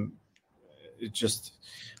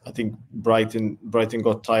I think Brighton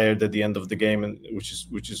got tired at the end of the game, and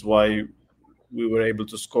which is why we were able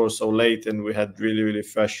to score so late, and we had really, really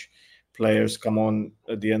fresh players come on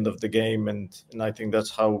at the end of the game, and I think that's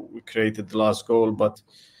how we created the last goal. But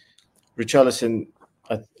Richarlison,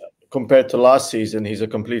 compared to last season, he's a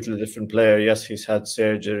completely different player. Yes, he's had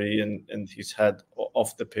surgery and he's had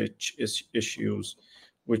off the pitch issues,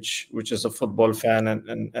 which as a football fan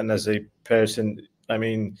and as a person, I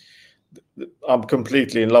mean, I'm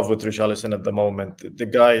completely in love with Richarlison at the moment. The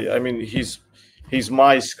guy, I mean, he's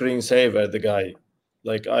my screensaver, the guy.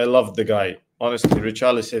 Like, I love the guy. Honestly,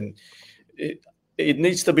 Richarlison, it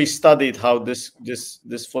needs to be studied how this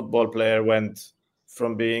football player went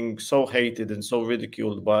from being so hated and so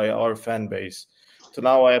ridiculed by our fan base to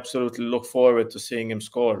now I absolutely look forward to seeing him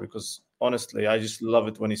score, because honestly, I just love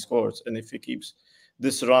it when he scores. And if he keeps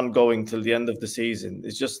this run going till the end of the season,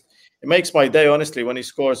 it makes my day, honestly, when he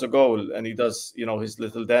scores a goal and he does, his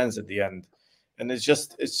little dance at the end. And it's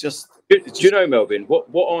just. Do you know, Melvyn,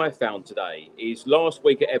 what I found today is last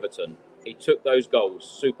week at Everton, he took those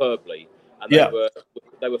goals superbly, and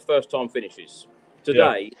they were first-time finishes.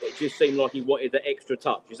 Today, it just seemed like he wanted the extra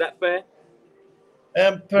touch. Is that fair?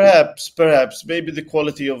 Perhaps. Maybe the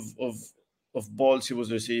quality of balls he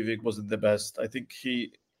was receiving wasn't the best. I think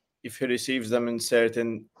if he receives them in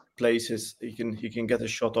certain places, he can get a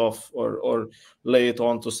shot off or lay it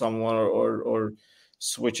on to someone or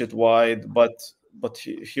switch it wide. But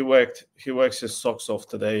he works his socks off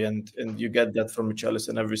today, and you get that from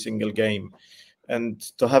Richarlison every single game. And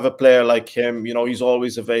to have a player like him, he's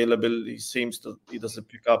always available. He doesn't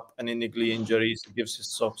pick up any niggly injuries. He gives his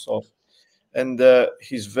socks off, and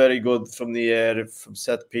he's very good from the air, from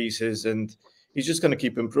set pieces, and he's just going to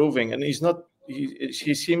keep improving. And he's not.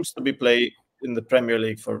 He seems to be playing in the Premier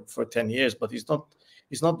League for 10 years, but he's not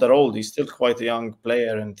that old. He's still quite a young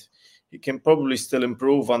player, and he can probably still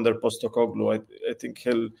improve under Postecoglou. I think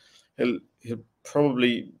he'll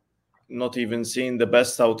probably not even seen the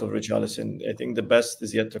best out of Richarlison. I think the best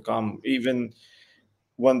is yet to come. Even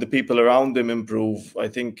when the people around him improve, I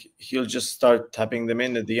think he'll just start tapping them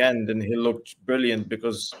in at the end, and he'll look brilliant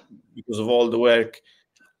because of all the work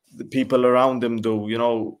the people around him do. You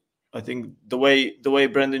know, I think the way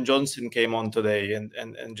Brendan Johnson came on today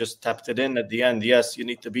and just tapped it in at the end. Yes, you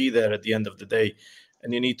need to be there at the end of the day,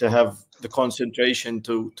 and you need to have the concentration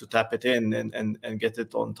to tap it in and get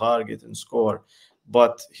it on target and score.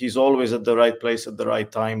 But he's always at the right place at the right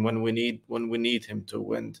time when we need him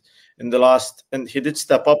to. And in the last, and he did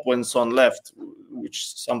step up when Son left, which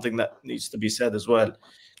is something that needs to be said as well,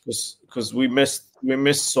 because we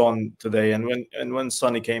missed Son today. And when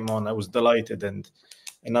Sonny came on, I was delighted, and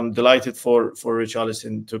I'm delighted for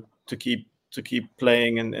Richarlison to keep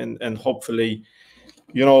playing and hopefully,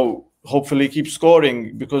 hopefully keep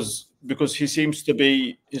scoring because he seems to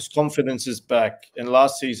be, his confidence is back. And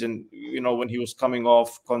last season, when he was coming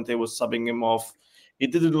off, Conte was subbing him off. He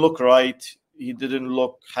didn't look right. He didn't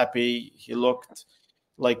look happy. He looked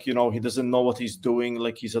like, he doesn't know what he's doing,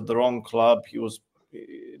 like he's at the wrong club.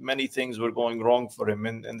 Many things were going wrong for him.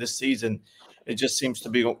 And this season, it just seems to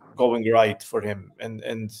be going right for him. And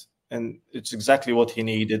it's exactly what he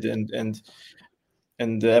needed.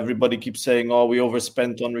 And everybody keeps saying, "Oh, we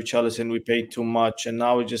overspent on Richarlison. We paid too much." And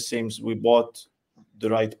now it just seems we bought the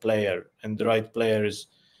right player, and the right player is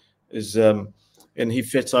and he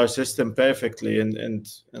fits our system perfectly. And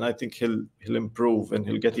I think he'll improve and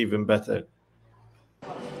he'll get even better.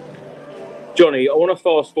 Johnny, I want to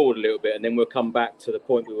fast forward a little bit, and then we'll come back to the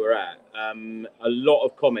point we were at. A lot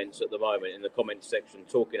of comments at the moment in the comments section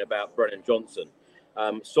talking about Brennan Johnson.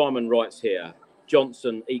 Simon writes here,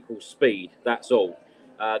 Johnson equals speed. That's all.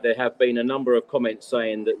 There have been a number of comments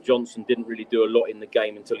saying that Johnson didn't really do a lot in the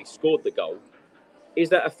game until he scored the goal. Is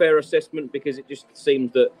that a fair assessment? Because it just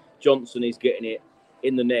seems that Johnson is getting it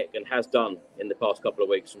in the neck and has done in the past couple of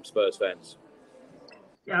weeks from Spurs fans.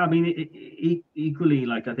 Yeah, I mean, equally,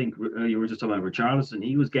 like I think you were just talking about Richarlison,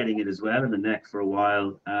 he was getting it as well in the neck for a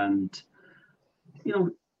while. And,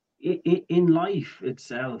 in life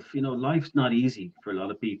itself, life's not easy for a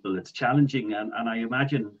lot of people. It's challenging. And I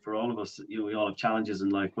imagine for all of us, we all have challenges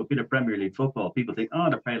in life. But being a Premier League football, people think,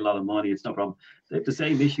 they're paying a lot of money. It's no problem. They have the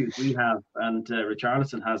same issues we have. And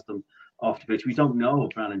Richarlison has them off the pitch. We don't know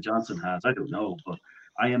if Brennan Johnson has. I don't know. But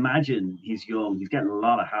I imagine he's young. He's getting a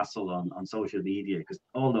lot of hassle on social media because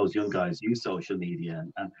all those young guys use social media.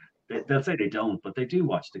 And they'll say they don't, but they do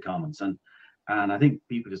watch the comments. And I think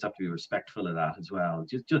people just have to be respectful of that as well.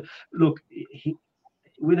 Just look,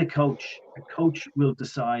 with a coach will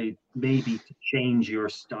decide maybe to change your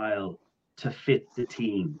style to fit the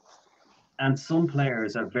team. And some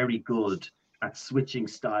players are very good at switching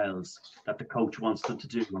styles that the coach wants them to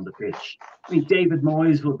do on the pitch. I mean, David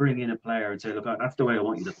Moyes will bring in a player and say, look, that's the way I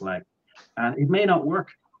want you to play. And it may not work.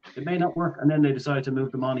 And then they decide to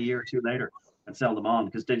move them on a year or two later and sell them on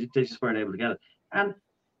because they just weren't able to get it. And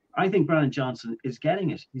I think Brennan Johnson is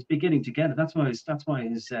getting it. He's beginning to get it. That's why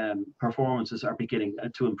his performances are beginning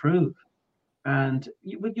to improve. And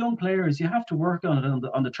with young players, you have to work on it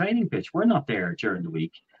on the training pitch. We're not there during the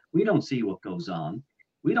week. We don't see what goes on.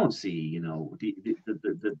 We don't see,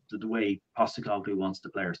 the way Postecoglou wants the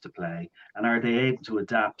players to play, and are they able to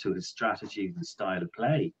adapt to his strategy and style of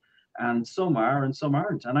play? And some are, and some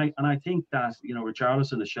aren't. And I think that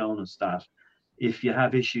Richarlison has shown us that if you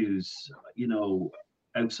have issues,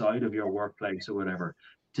 outside of your workplace or whatever,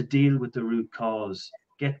 to deal with the root cause,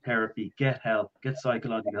 get therapy, get help, get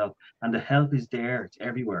psychological help, and the help is there. It's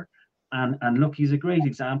everywhere. And look, he's a great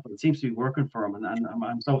example. It seems to be working for him, and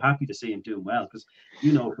I'm so happy to see him doing well because,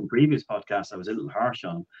 from previous podcasts, I was a little harsh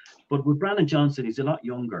on him. But with Brennan Johnson, he's a lot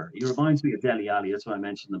younger. He reminds me of Dele Alli. That's why I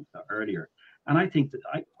mentioned him earlier. And I think that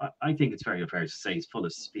I think it's very fair to say he's full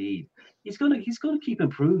of speed. He's gonna keep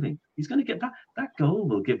improving. He's gonna get that goal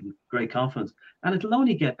will give him great confidence, and it'll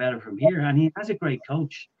only get better from here. And he has a great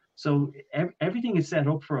coach. So everything is set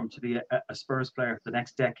up for him to be a Spurs player for the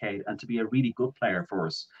next decade and to be a really good player for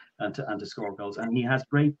us and to score goals. And he has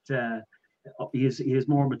great, he has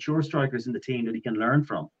more mature strikers in the team that he can learn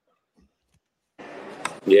from.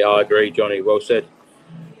 Yeah, I agree, Johnny. Well said.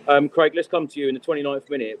 Craig, let's come to you in the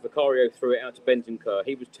 29th minute. Vicario threw it out to Bentancur.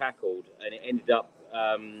 He was tackled and it ended up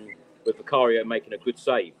with Vicario making a good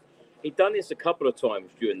save. He'd done this a couple of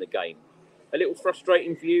times during the game. A little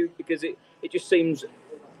frustrating for you because it just seems...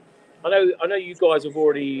 I know you guys have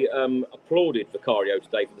already applauded Vicario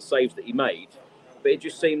today for the saves that he made, but it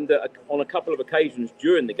just seemed that on a couple of occasions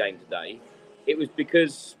during the game today, it was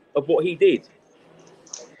because of what he did.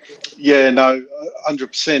 Yeah, no,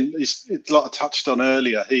 100%. It's like I touched on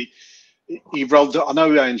earlier. He rolled it. I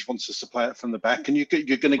know Ange wants us to play it from the back, and you're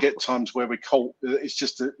going to get times where we're caught. It's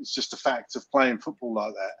just a fact of playing football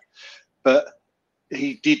like that. But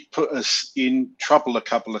he did put us in trouble a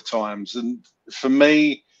couple of times. And for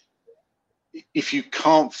me, if you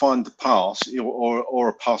can't find the pass or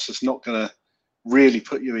a pass that's not going to really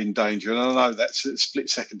put you in danger, and I know that's a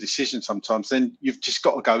split-second decision sometimes, then you've just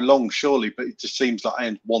got to go long, surely. But it just seems like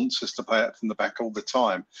Ant wants us to play out from the back all the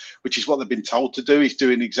time, which is what they've been told to do. He's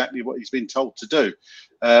doing exactly what he's been told to do.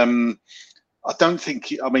 I don't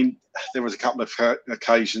think, there was a couple of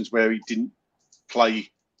occasions where he didn't play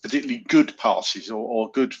particularly good passes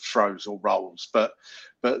or good throws or rolls. But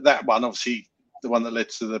that one, obviously, the one that led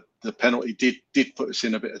to the penalty did put us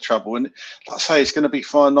in a bit of trouble. And like I say, it's going to be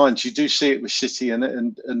fine lines. You do see it with City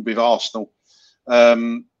and with Arsenal.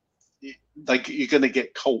 You're going to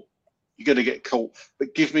get caught. You're going to get caught.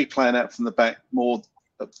 But give me playing out from the back more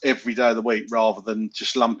every day of the week rather than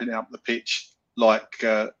just lumping it up the pitch like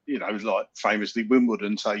famously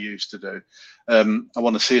Wimbledon say used to do. I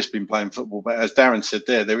want to see us been playing football. But as Darren said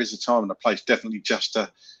there is a time and a place definitely just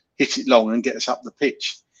to hit it long and get us up the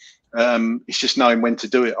pitch. It's just knowing when to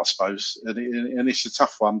do it, I suppose, and it's a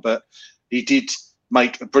tough one. But he did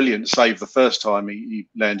make a brilliant save the first time he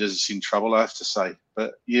landed us in trouble, I have to say.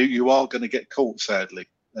 But you are going to get caught, sadly,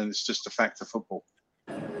 and it's just a fact of football.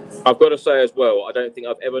 I've got to say as well, I don't think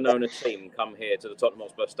I've ever known a team come here to the Tottenham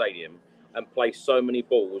Hotspur Stadium and play so many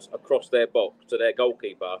balls across their box to their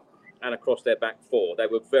goalkeeper and across their back four. They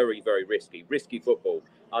were very, very risky football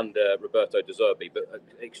under Roberto De Zerbi, but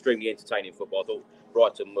extremely entertaining football. I thought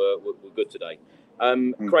Brighton were good today.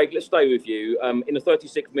 Craig, let's stay with you. In the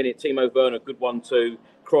 36th minute, Timo Werner, good 1-2,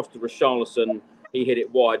 cross to Richarlison. He hit it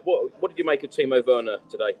wide. What did you make of Timo Werner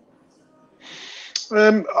today?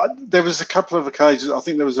 There was a couple of occasions. I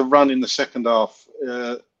think there was a run in the second half.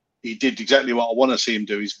 He did exactly what I want to see him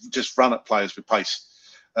do. He's just run at players with pace.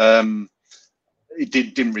 It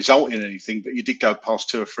didn't result in anything, but you did go past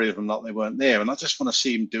two or three of them like they weren't there. And I just want to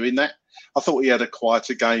see him doing that. I thought he had a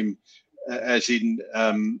quieter game, as in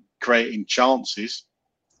creating chances.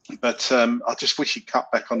 But I just wish he'd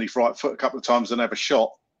cut back on his right foot a couple of times and have a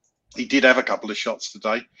shot. He did have a couple of shots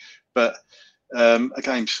today. But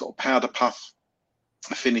again, sort of powder puff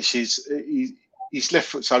finishes. His left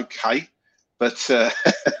foot's okay. But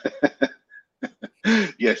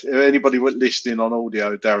yes, anybody listening on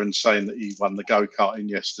audio, Darren saying that he won the go-karting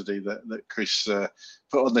yesterday that Chris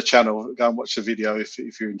put on the channel. Go and watch the video if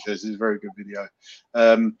you're interested. It's a very good video.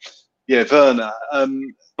 Werner.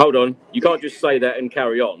 Hold on. You can't just say that and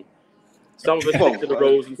carry on. Some of us stick to the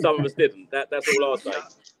rules and some of us didn't. That's all I'll say.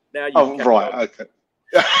 Now you right, okay.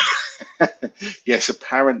 Yes,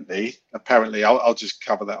 apparently, I'll just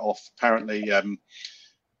cover that off. Apparently,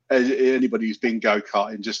 anybody who's been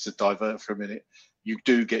go-karting, just to divert for a minute, you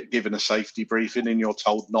do get given a safety briefing and you're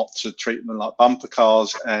told not to treat them like bumper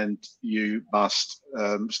cars and you must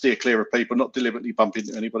steer clear of people, not deliberately bump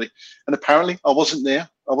into anybody. And apparently I wasn't there,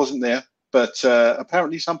 but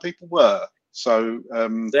apparently some people were. So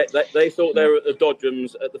they thought they were at the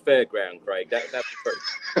Dodgems at the fairground, Craig. That's the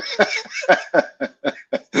truth.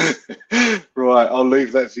 Right, I'll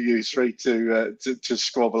leave that for you three to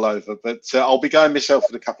squabble over. But I'll be going myself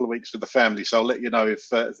in a couple of weeks with the family, so I'll let you know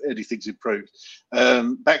if anything's improved.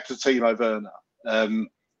 Back to Timo Werner.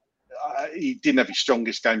 He didn't have his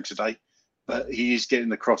strongest game today, but he is getting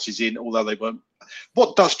the crosses in, although they weren't.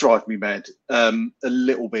 What does drive me mad a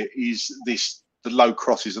little bit is the low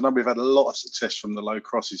crosses. I know we've had a lot of success from the low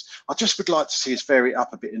crosses. I just would like to see us vary it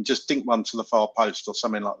up a bit and just dink one to the far post or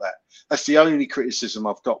something like that. That's the only criticism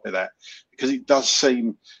I've got with that, because it does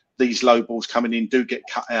seem these low balls coming in do get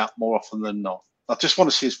cut out more often than not. I just want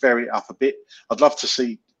to see us vary it up a bit. I'd love to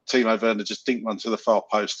see Timo Werner just dink one to the far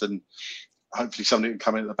post and hopefully somebody can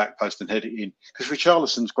come in at the back post and head it in. Because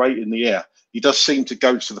Richarlison's great in the air. He does seem to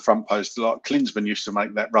go to the front post a lot. Klinsmann used to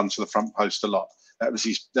make that run to the front post a lot. That was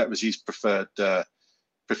his preferred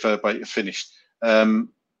way to finish.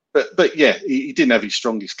 But yeah, he didn't have his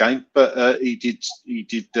strongest game, but he did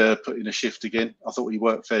put in a shift again. I thought he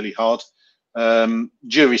worked fairly hard.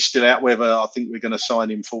 Jury's still out whether I think we're going to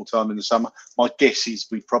sign him full time in the summer. My guess is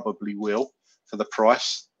we probably will for the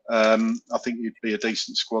price. I think he'd be a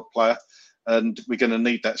decent squad player, and we're going to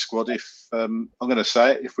need that squad if I'm going to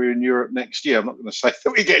say it, if we're in Europe next year. I'm not going to say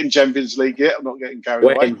that we're getting Champions League yet. I'm not getting carried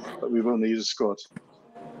away, but we will need a squad.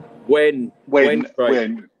 When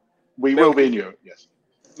we will be in Europe, yes.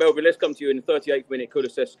 Melvyn, let's come to you. In the 38th minute,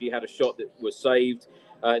 Kulusevski had a shot that was saved.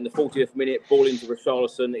 In the 40th minute, ball into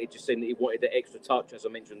Richarlison. It just seemed that he wanted the extra touch, as I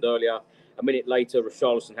mentioned earlier. A minute later,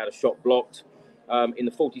 Richarlison had a shot blocked. In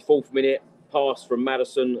the 44th minute, pass from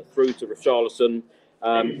Maddison through to Richarlison.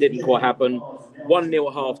 Didn't quite happen. 1-0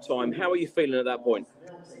 at half-time. How are you feeling at that point?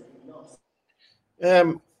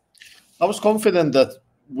 I was confident that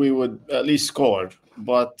we would at least score.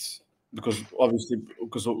 but because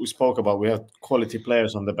we spoke about, we have quality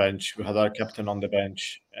players on the bench. We had our captain on the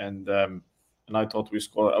bench, and I thought we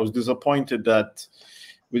scored. I was disappointed that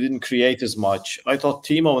we didn't create as much. I thought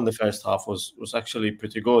Timo in the first half was actually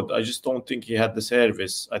pretty good. I just don't think he had the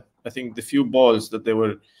service. I think the few balls that they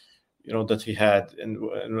were, that he had,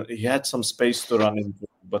 and he had some space to run into,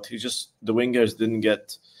 but the wingers didn't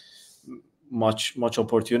get much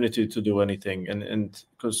opportunity to do anything. And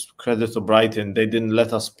because credit to Brighton, they didn't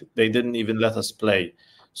even let us play.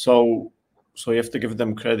 So you have to give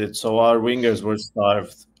them credit. So our wingers were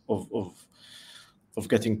starved of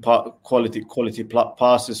getting quality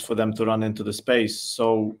passes for them to run into the space.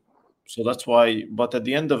 So that's why. But at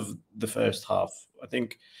the end of the first half, I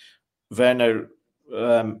think Werner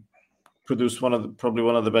produced probably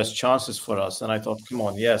one of the best chances for us. And I thought, come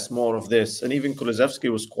on, yes, more of this. And even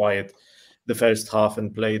Kulusevski was quiet the first half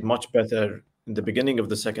and played much better in the beginning of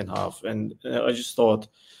the second half. And I just thought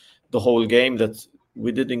the whole game that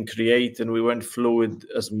we didn't create and we weren't fluid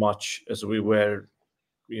as much as we were,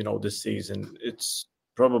 this season. It's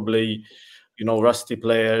probably, rusty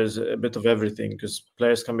players, a bit of everything, because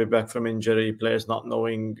players can be back from injury, players not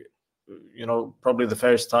knowing, probably the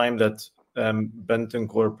first time that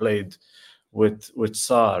Bentancur played with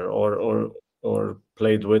Sarr or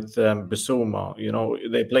played with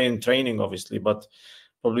Bissouma. They play in training, obviously, but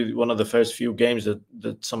probably one of the first few games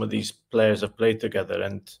that some of these players have played together,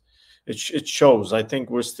 and it shows. I think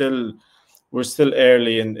we're still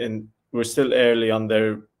early we're still early on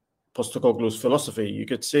their Postecoglou's philosophy. You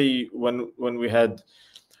could see when we had,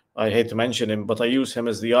 I hate to mention him, but I use him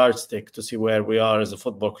as the yardstick to see where we are as a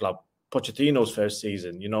football club. Pochettino's first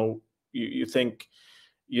season, you think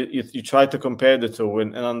you try to compare the two,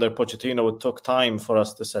 and under Pochettino it took time for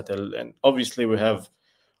us to settle, and obviously we have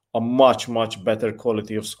a much better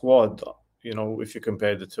quality of squad. If you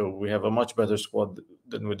compare the two, we have a much better squad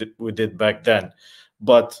than we did back then.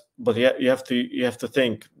 But yeah, you have to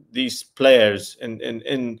think these players and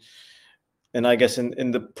I guess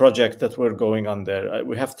in the project that we're going on there,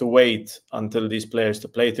 we have to wait until these players to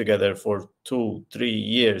play together for 2-3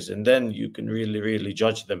 years, and then you can really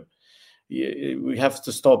judge them. We have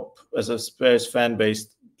to stop, as a Spurs fan base,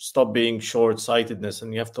 stop being short-sightedness,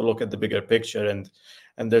 and you have to look at the bigger picture.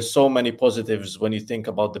 And there's so many positives when you think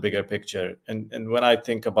about the bigger picture. And when I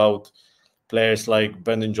think about players like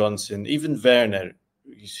Brendan Johnson, even Werner,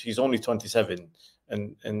 he's only 27,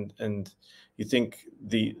 and you think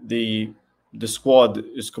the squad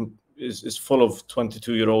is full of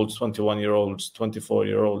 22-year-olds, 21-year-olds,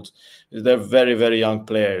 24-year-olds. They're very young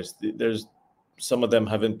players. There's some of them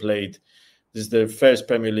haven't played. This is their first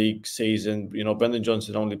Premier League season. Brendan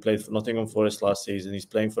Johnson only played for Nottingham Forest last season. He's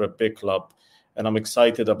playing for a big club, and I'm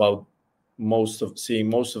excited about seeing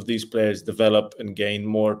most of these players develop and gain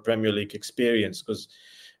more Premier League experience, because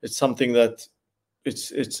it's something that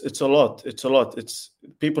it's a lot. It's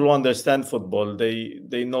people who understand football.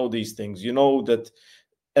 They know these things. That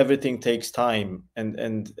everything takes time,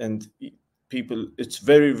 and people. It's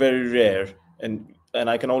very rare, and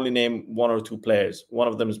I can only name one or two players. One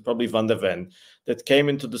of them is probably Van de Ven, that came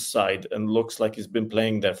into the side and looks like he's been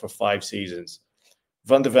playing there for 5 seasons.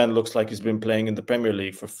 Van de Ven looks like he's been playing in the Premier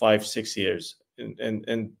League for 5-6 years,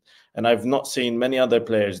 and I've not seen many other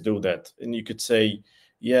players do that. And you could say,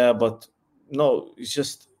 yeah, but no, it's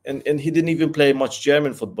just and he didn't even play much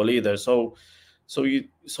German football either. So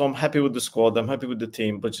I'm happy with the squad. I'm happy with the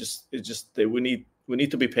team, but we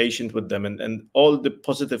need to be patient with them, and all the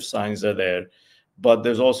positive signs are there, but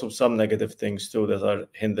there's also some negative things too that are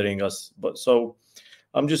hindering us. But so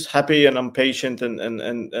I'm just happy and I'm patient,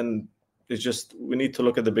 and it's just we need to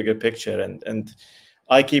look at the bigger picture, and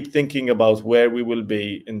I keep thinking about where we will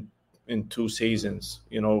be in 2 seasons.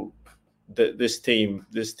 This team.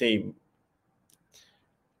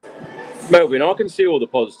 Melvyn, I can see all the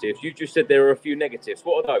positives. You just said there are a few negatives.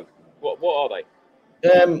 What are those? What are they?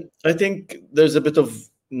 I think there's a bit of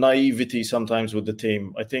naivety sometimes with the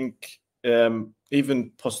team. I think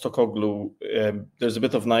even Postecoglou, there's a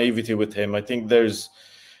bit of naivety with him. I think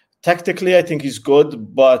tactically, I think he's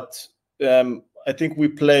good, but I think we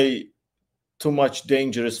play too much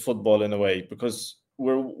dangerous football in a way, because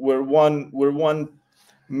we're one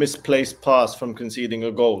misplaced pass from conceding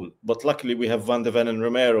a goal. But luckily we have Van de Ven and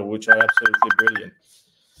Romero, which are absolutely brilliant.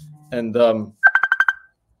 And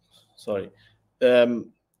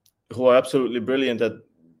who are absolutely brilliant at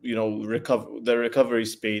their recovery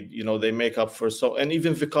speed. They make up for and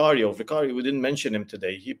even Vicario, we didn't mention him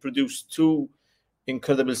today. He produced 2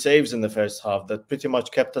 incredible saves in the first half that pretty much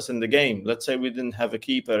kept us in the game. Let's say we didn't have a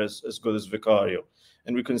keeper as good as Vicario,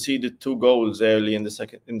 and we conceded 2 goals early in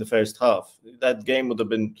the first half. That game would have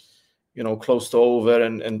been close to over,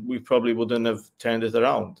 and we probably wouldn't have turned it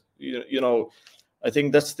around. I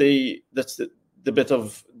think that's the bit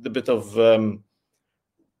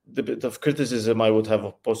of criticism I would have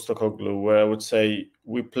of Postecoglou, where I would say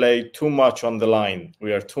we play too much on the line.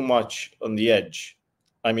 We are too much on the edge.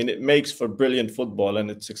 I mean, it makes for brilliant football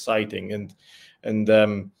and it's exciting, and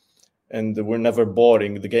we're never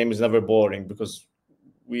boring. The game is never boring because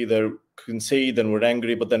we either concede and we're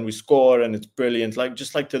angry, but then we score and it's brilliant.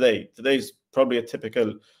 Just like today. Today's probably a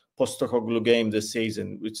typical Postecoglou game this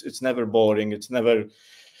season. It's never boring. It's never a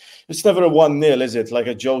 1-0, is it? Like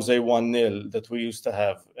a Jose 1-0 that we used to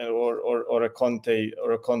have, or a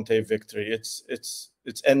Conte victory.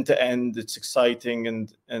 It's end to end. It's exciting,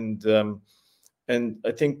 and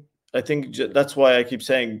I think that's why I keep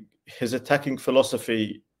saying his attacking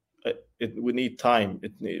philosophy. We need time.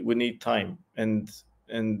 We need time, and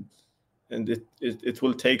it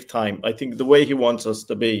will take time. I think the way he wants us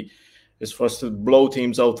to be is for us to blow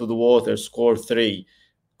teams out of the water, score 3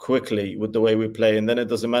 quickly with the way we play, and then it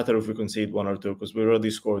doesn't matter if we concede 1 or 2 because we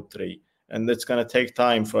already scored 3, and it's going to take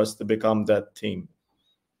time for us to become that team.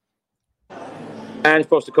 And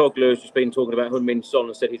Postecoglou has just been talking about Heung-min Son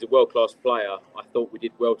and said he's a world-class player. I thought we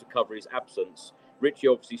did well to cover his absence. Richie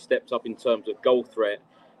obviously stepped up in terms of goal threat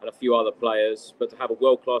and a few other players, but to have a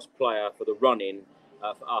world-class player for the run-in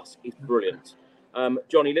for us is brilliant.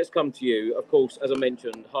 Johnny, let's come to you. Of course, as I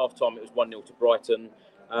mentioned, half-time it was 1-0 to Brighton.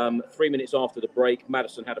 3 minutes after the break,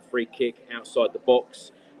 Maddison had a free kick outside the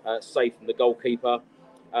box, safe from the goalkeeper.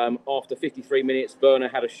 After 53 minutes, Werner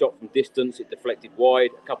had a shot from distance. It deflected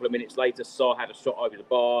wide. A couple of minutes later, Sarr had a shot over the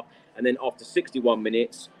bar. And then after 61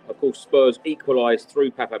 minutes, of course, Spurs equalised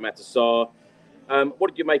through Papa Sarr. What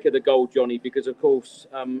did you make of the goal, Johnny? Because, of course,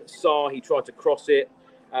 Sarr, he tried to cross it.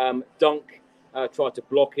 Dunk tried to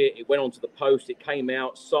block it. It went onto the post. It came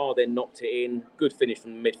out. Sarr then knocked it in. Good finish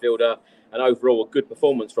from the midfielder. And overall, a good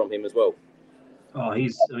performance from him as well. Oh,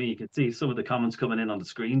 you can see some of the comments coming in on the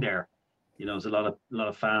screen there. There's a lot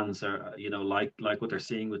of fans are, like what they're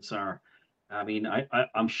seeing with Sarr. I mean,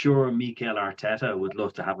 I'm sure Mikel Arteta would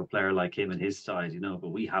love to have a player like him in his side, but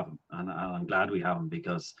we have him, and I'm glad we have him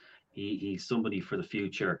because he's somebody for the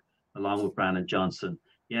future, along with Brandon Johnson.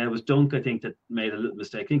 Yeah, it was Dunk, I think, that made a little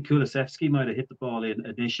mistake. I think Kulusevski might have hit the ball in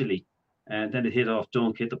initially, and then it hit off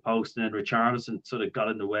Dunk, hit the post, and then Richarlison sort of got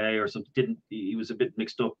in the way or something. He was a bit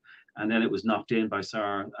mixed up, and then it was knocked in by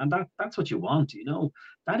Sarr. And that's what you want,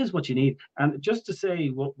 That is what you need. And just to say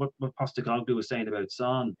what Postecoglou was saying about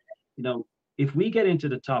Son, if we get into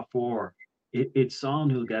the top 4, it's Son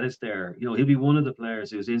who'll get us there. He'll be one of the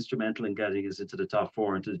players who's instrumental in getting us into the top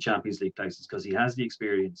 4, into the Champions League places, because he has the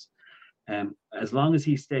experience. As long as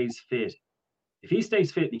he stays fit, if he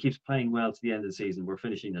stays fit and he keeps playing well to the end of the season, we're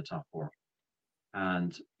finishing the top 4.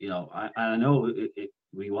 And, I know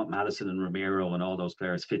we want Maddison and Romero and all those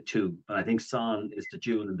players fit too, but I think Son is the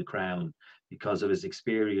jewel in the crown because of his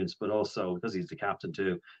experience, but also because he's the captain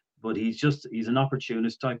too. But he's an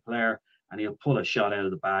opportunist type player, and he'll pull a shot out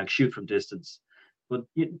of the bag, shoot from distance. But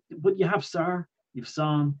you have Sarr, you've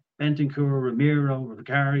Son, Bentancur, Romero,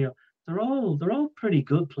 Vicario. They're all pretty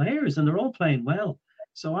good players, and they're all playing well.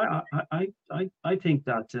 So I think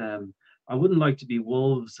that I wouldn't like to be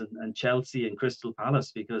Wolves and Chelsea and Crystal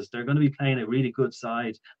Palace, because they're going to be playing a really good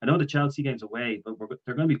side. I know the Chelsea game's away, but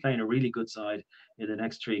they're going to be playing a really good side in the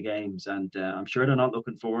next 3 games, and I'm sure they're not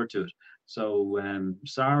looking forward to it. So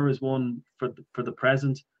Sarr is one for the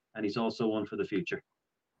present, and he's also one for the future.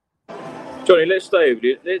 Johnny, let's stay with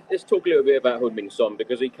you. Let's talk a little bit about Heung-min Son,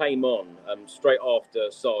 because he came on straight after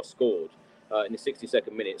Sarr scored in the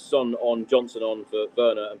 62nd minute. Son on, Johnson on for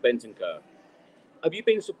Werner and Bentancur. Have you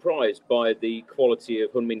been surprised by the quality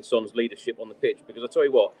of Heung-min Son's leadership on the pitch? Because I tell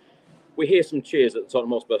you what, we hear some cheers at the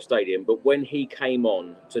Tottenham Hotspur Stadium, but when he came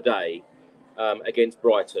on today against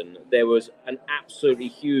Brighton, there was an absolutely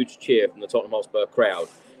huge cheer from the Tottenham Hotspur crowd.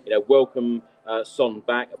 Welcome Son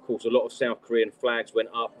back. Of course, a lot of South Korean flags went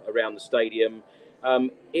up around the stadium.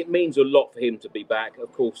 It means a lot for him to be back.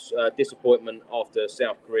 Of course, disappointment after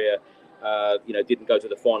South Korea, didn't go to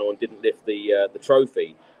the final and didn't lift the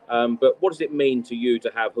trophy. But what does it mean to you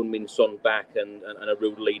to have Heung-min Son back and a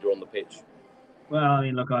real leader on the pitch? Well, I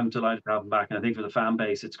mean, look, I'm delighted to have him back, and I think for the fan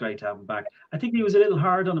base, it's great to have him back. I think he was a little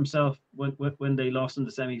hard on himself when they lost in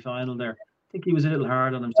the semi-final there. I think he was a little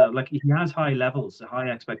hard on himself. Like, he has high levels, high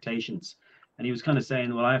expectations, and he was kind of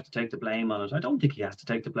saying, well, I have to take the blame on it. I don't think he has to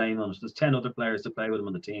take the blame on it. There's 10 other players to play with him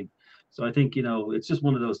on the team. So I think, it's just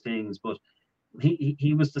one of those things. But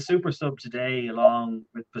he was the super sub today, along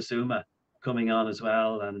with Basuma coming on as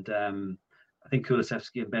well, and I think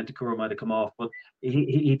Kulusevski and Bentancur might have come off, but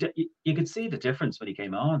you could see the difference when he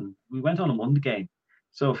came on. We went on and won the game,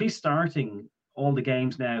 So if he's starting all the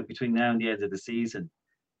games now between now and the end of the season,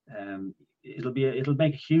 it'll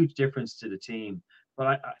make a huge difference to the team.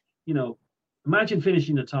 But imagine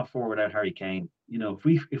finishing the top four without Harry Kane. If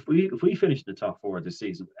we finish the top four this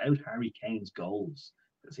season without Harry Kane's goals,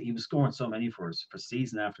 because he was scoring so many for us for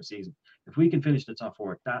season after season. If we can finish the top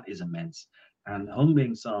four, that is immense. And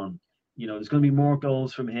Heung-min Son, there's going to be more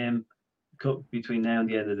goals from him between now and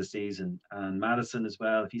the end of the season. And Maddison as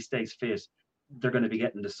well, if he stays fit, they're going to be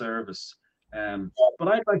getting the service. But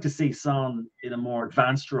I'd like to see Son in a more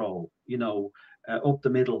advanced role, up the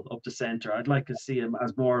middle, up the centre. I'd like to see him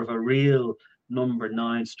as more of a real number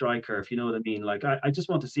 9 striker, if you know what I mean. Like, I just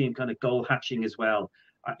want to see him kind of goal hatching as well.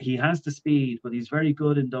 He has the speed, but he's very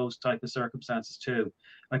good in those type of circumstances too.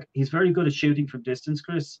 Like, he's very good at shooting from distance,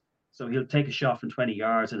 Chris. So he'll take a shot from 20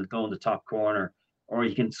 yards and it'll go in the top corner, or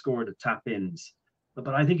he can score the tap-ins.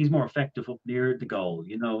 But I think he's more effective up near the goal,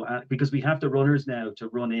 because we have the runners now to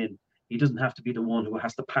run in. He doesn't have to be the one who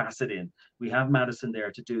has to pass it in. We have Maddison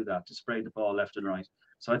there to do that, to spray the ball left and right.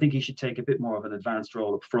 So I think he should take a bit more of an advanced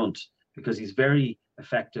role up front, because he's very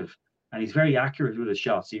effective and he's very accurate with his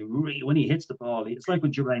shots. When he hits the ball, it's like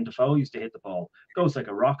when Jermaine Defoe used to hit the ball. It goes like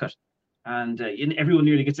a rocket. And everyone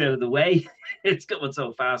nearly gets out of the way. It's going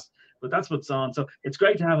so fast. But that's what's on. So it's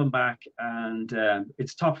great to have him back. And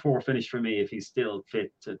it's top 4 finish for me if he's still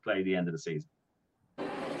fit to play the end of the season.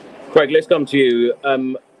 Craig, let's come to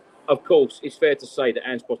you. Of course, it's fair to say that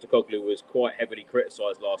Ange Postecoglou was quite heavily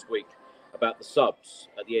criticised last week about the subs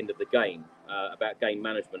at the end of the game, about game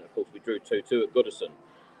management. Of course, we drew 2-2 at Goodison.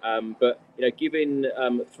 But giving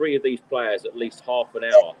 3 of these players at least half an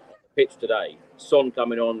hour on the pitch today, Son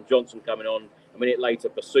coming on, Johnson coming on, a minute later,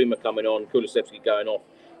 Basuma coming on, Kulusevski going off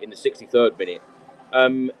in the 63rd minute.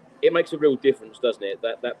 It makes a real difference, doesn't it?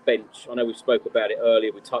 That bench, I know we spoke about it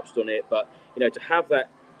earlier, we touched on it, but to have that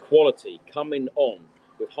quality coming on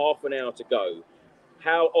with half an hour to go.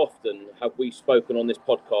 How often have we spoken on this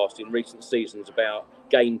podcast in recent seasons about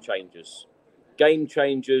game changers? Game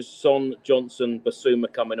changers, Son, Johnson,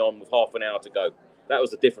 Basuma coming on with half an hour to go. That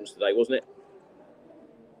was the difference today, wasn't it?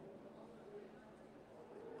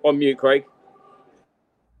 On mute, Craig.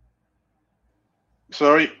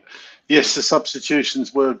 Sorry. Yes, the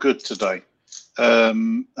substitutions were good today.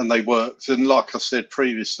 And they worked. And like I said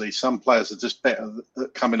previously, some players are just better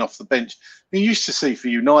at coming off the bench. You used to see for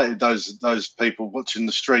United those people watching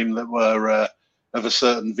the stream that were of a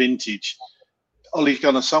certain vintage. Ole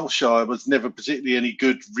Gunnar Solskjaer was never particularly any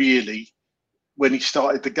good, really, when he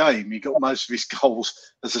started the game. He got most of his goals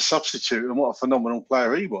as a substitute, and what a phenomenal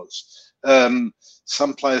player he was.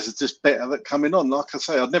 Some players are just better at coming on. Like I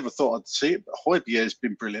say, I never thought I'd see it, but Højbjerg's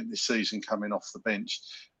been brilliant this season coming off the bench.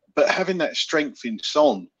 But having that strength in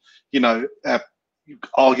Son, you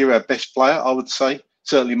argue our best player, I would say,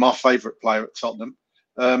 certainly my favourite player at Tottenham,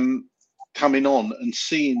 coming on and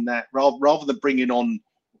seeing that rather than bringing on,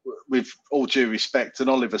 with all due respect, an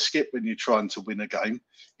Oliver Skip when you're trying to win a game,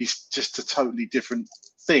 he's just a totally different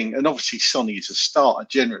thing. And obviously Sonny is a starter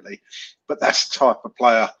generally, but that's the type of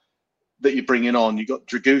player that you're bringing on. You've got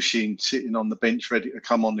Dragushin sitting on the bench ready to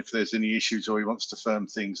come on if there's any issues or he wants to firm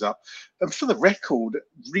things up. And for the record,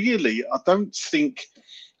 really, I don't think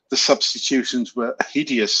the substitutions were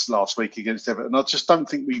hideous last week against Everton. I just don't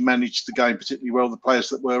think we managed the game particularly well, the players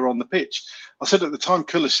that were on the pitch. I said at the time,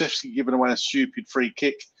 Kulusevski giving away a stupid free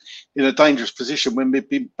kick in a dangerous position when we've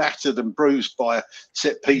been battered and bruised by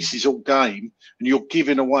set pieces all game, and you're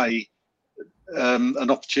giving away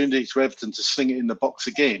an opportunity to Everton to sling it in the box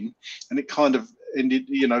again, and it kind of ended,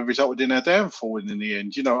 resulted in our downfall in the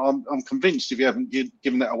end. I'm convinced if you haven't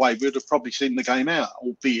given that away, we would have probably seen the game out,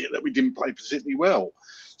 albeit that we didn't play particularly well.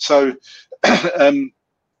 So,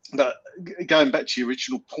 but going back to your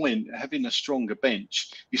original point, having a stronger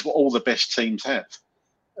bench is what all the best teams have.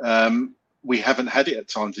 We haven't had it at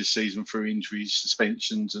times this season through injuries,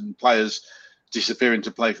 suspensions, and players disappearing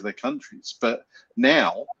to play for their countries. But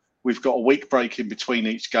now we've got a week break in between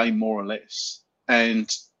each game, more or less.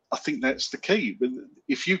 And I think that's the key.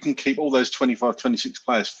 If you can keep all those 25, 26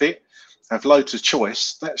 players fit, have loads of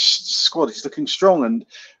choice, that squad is looking strong. And,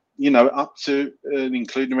 up to and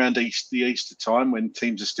including around the Easter time when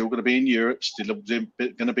teams are still going to be in Europe, still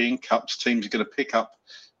going to be in cups, teams are going to pick up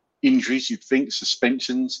injuries, you'd think,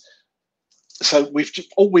 suspensions. So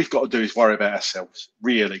all we've got to do is worry about ourselves,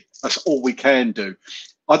 really. That's all we can do.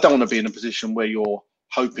 I don't want to be in a position where you're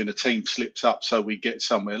hoping a team slips up so we get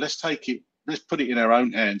somewhere. Let's put it in our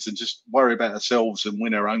own hands and just worry about ourselves and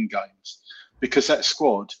win our own games, because that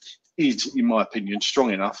squad is, in my opinion,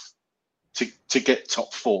 strong enough to get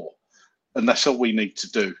top 4. And that's all we need to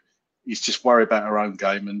do, is just worry about our own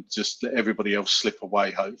game and just let everybody else slip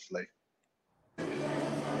away, hopefully.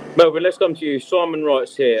 Melvyn, let's come to you. Simon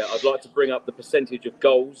writes here, I'd like to bring up the percentage of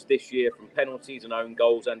goals this year from penalties and own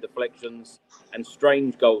goals and deflections and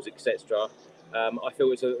strange goals, etc. I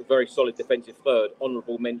feel it's a very solid defensive third.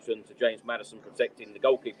 Honourable mention to James Maddison protecting the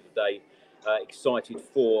goalkeeper today. Excited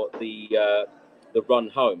for the run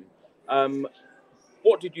home.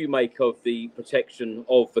 What did you make of the protection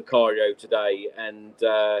of Vicario today and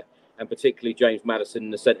particularly James Maddison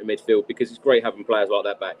in the centre midfield? Because it's great having players like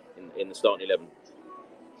that back in the starting 11.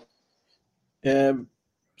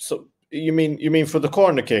 So you mean for the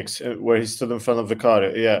corner kicks where he stood in front of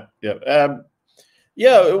Vicario? Yeah.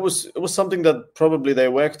 It was something that probably they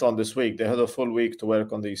worked on this week. They had a full week to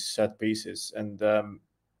work on these set pieces, and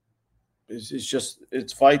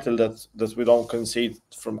it's vital that we don't concede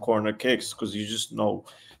from corner kicks, because you just know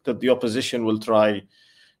that the opposition will try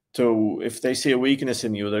to, if they see a weakness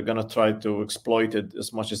in you, they're going to try to exploit it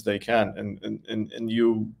as much as they can,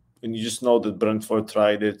 and you just know that Brentford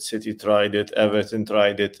tried it, City tried it, Everton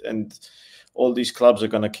tried it, and all these clubs are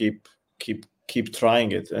going to keep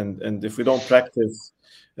trying it. And if we don't practice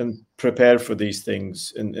and prepare for these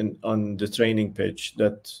things on the training pitch,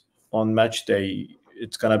 that on match day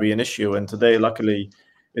it's going to be an issue. And today, luckily,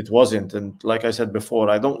 it wasn't. And like I said before,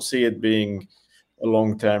 I don't see it being a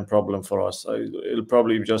long-term problem for us. It'll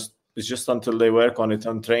probably it's just until they work on it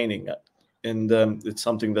on training, and it's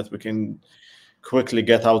something that we can quickly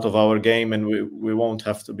get out of our game, and we won't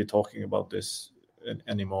have to be talking about this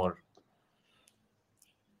anymore.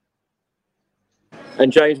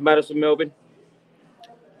 And James Maddison, Melvyn?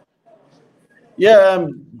 Yeah,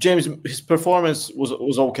 James, his performance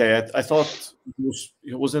was okay. I thought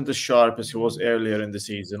he wasn't as sharp as he was earlier in the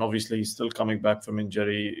season. Obviously, he's still coming back from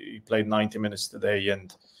injury. He played 90 minutes today,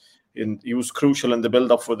 and he was crucial in the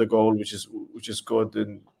build-up for the goal, which is good.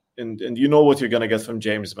 And you know what you're going to get from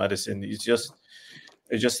James Maddison. I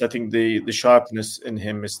think the sharpness in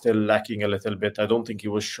him is still lacking a little bit. I don't think he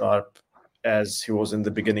was sharp as he was in the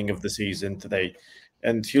beginning of the season today.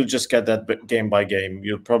 And he'll just get that game by game.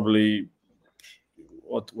 You'll probably,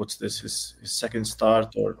 what's this, his second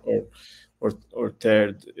start or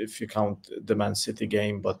third if you count the Man City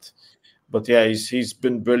game. But yeah, he's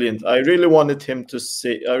been brilliant. I really wanted him to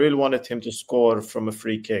score from a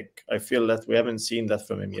free kick. I feel that we haven't seen that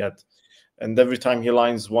from him yet. And every time he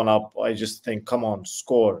lines one up, I just think, come on,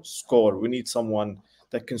 score. We need someone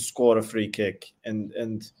that can score a free kick. And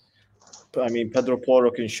I mean, Pedro Porro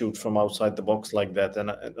can shoot from outside the box like that. And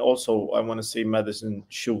also, I want to see Maddison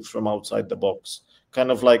shoot from outside the box, kind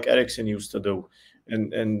of like Eriksen used to do.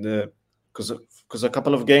 And because a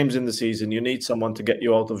couple of games in the season, you need someone to get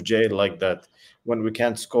you out of jail like that when we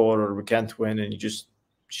can't score or we can't win, and you just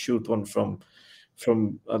shoot one from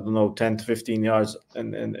I don't know 10 to 15 yards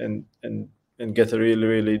and get a really,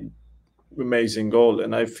 really amazing goal.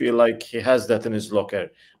 And I feel like he has that in his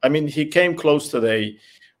locker. I mean, he came close today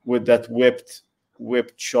with that whipped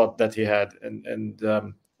shot that he had, and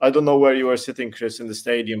I don't know where you were sitting, Chris, in the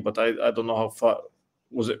stadium, but I don't know how far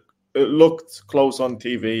was it. It looked close on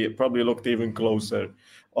TV. It probably looked even closer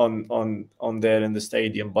on there in the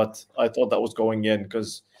stadium, but I thought that was going in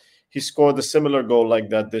because he scored a similar goal like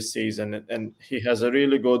that this season, and he has a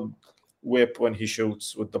really good whip when he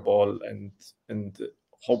shoots with the ball, and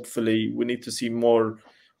hopefully we need to see more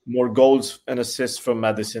goals and assists from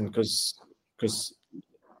Maddison because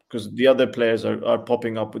the other players are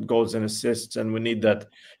popping up with goals and assists, and we need that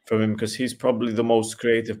from him because he's probably the most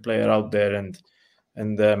creative player out there, and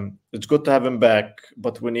it's good to have him back,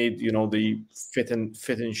 but we need the fit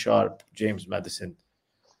and sharp James Maddison.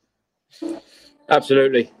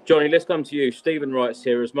 Absolutely. Johnny, let's come to you. Stephen writes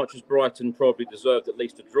here, as much as Brighton probably deserved at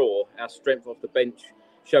least a draw, our strength off the bench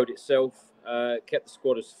showed itself, kept the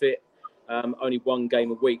squad as fit, only one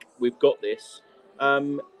game a week. We've got this.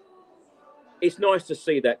 It's nice to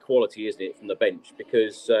see that quality, isn't it, from the bench?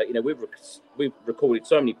 Because, we've recorded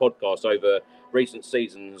so many podcasts over recent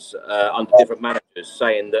seasons under different managers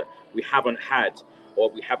saying that we haven't had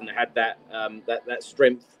that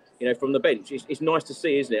strength, from the bench. It's nice to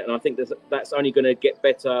see, isn't it? And I think that's only going to get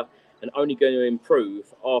better and only going to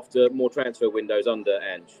improve after more transfer windows under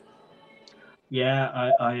Ange.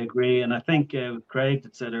 Yeah, I agree. And I think Craig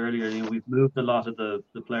had said earlier, we've moved a lot of the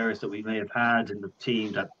players that we may have had in the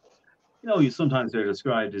team that, sometimes they're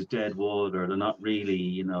described as dead wood, or they're not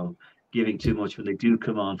really, giving too much when they do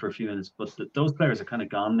come on for a few minutes. But those players are kind of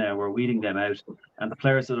gone now. We're weeding them out. And the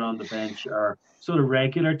players that are on the bench are sort of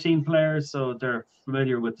regular team players. So they're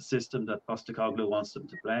familiar with the system that Postecoglou wants them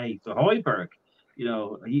to play. So Højbjerg,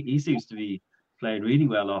 he seems to be playing really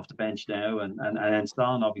well off the bench now. And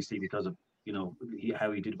Son, obviously, because of,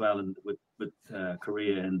 how he did well with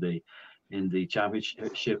Korea in in the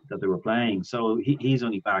championship that they were playing. So he's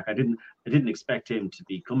only back. I didn't expect him to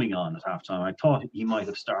be coming on at halftime. I thought he might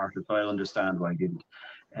have started, but I understand why he didn't.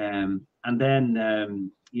 And then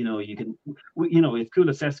if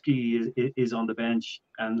Kulusevski is on the bench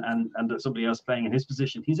and there's somebody else playing in his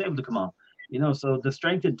position, he's able to come on. So the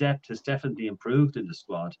strength and depth has definitely improved in the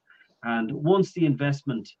squad. And once the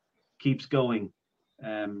investment keeps going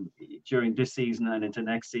during this season and into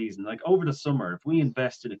next season, like over the summer, if we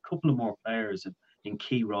invest in a couple of more players in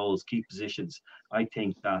key roles, key positions, I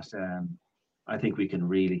think we can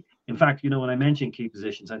really. In fact, when I mention key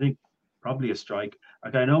positions, I think probably a strike.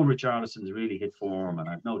 Like I know Richarlison's really hit form, and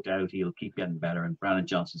I've no doubt he'll keep getting better. And Brandon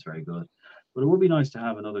Johnson's very good, but it would be nice to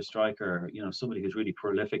have another striker. Somebody who's really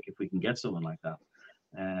prolific if we can get someone like that.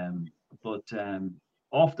 But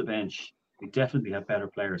off the bench, we definitely have better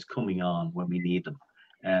players coming on when we need them.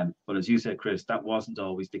 But as you said, Chris, that wasn't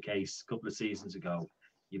always the case. A couple of seasons ago,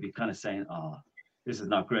 you'd be kind of saying, "Oh, this is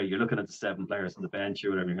not great." You're looking at the 7 players on the bench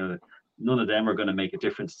or whatever. None of them are going to make a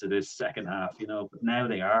difference to this second half, But now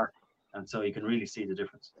they are. And so you can really see the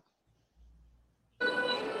difference.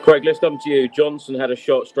 Craig, let's come to you. Johnson had a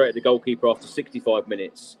shot straight at the goalkeeper after 65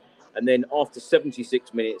 minutes. And then after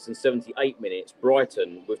 76 minutes and 78 minutes,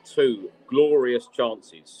 Brighton with 2 glorious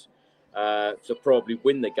chances to probably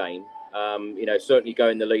win the game. Certainly go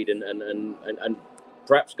in the lead and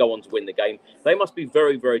perhaps go on to win the game. They must be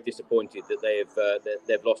very, very disappointed that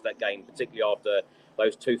they've lost that game, particularly after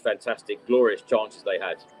those 2 fantastic, glorious chances they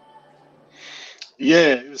had.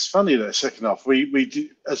 Yeah, it was funny that second half. We did,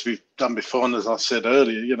 as we've done before, and as I said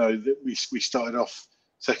earlier, that we started off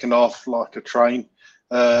second half like a train,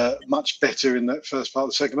 much better in that first part of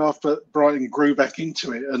the second half. But Brighton grew back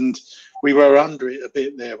into it, and we were under it a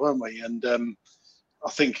bit there, weren't we? And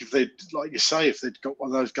I think if they'd got one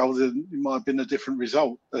of those goals, it might have been a different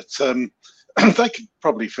result. But they could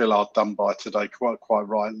probably feel hard done by today, quite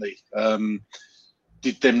rightly.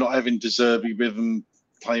 Did them not having Dearman with them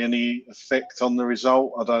play any effect on the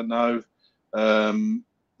result? I don't know.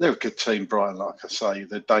 They're a good team, Brighton, like I say.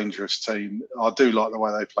 They're a dangerous team. I do like the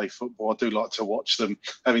way they play football. I do like to watch them.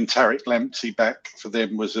 Having Tariq Lamptey back for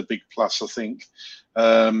them was a big plus, I think.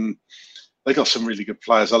 They got some really good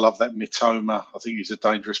players. I love that Mitoma. I think he's a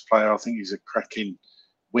dangerous player. I think he's a cracking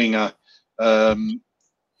winger.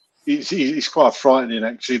 He's quite frightening,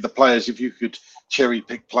 actually. The players, if you could cherry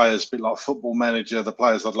pick players, a bit like Football Manager, the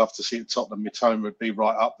players I'd love to see at Tottenham, Mitoma would be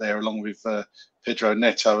right up there, along with Pedro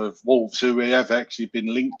Neto of Wolves, who we have actually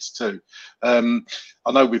been linked to.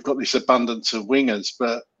 I know we've got this abundance of wingers,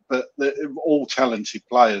 but they're all talented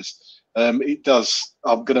players. It does.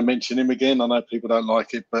 I'm going to mention him again. I know people don't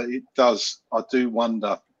like it, but it does. I do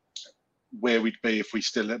wonder where we'd be if we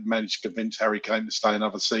still had managed to convince Harry Kane to stay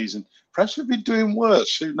another season. Perhaps we'd be doing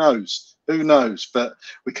worse. Who knows? But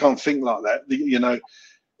we can't think like that. It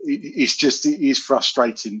is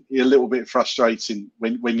frustrating. A little bit frustrating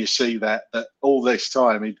when you see that all this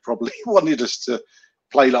time he'd probably wanted us to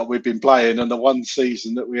play like we've been playing, and the one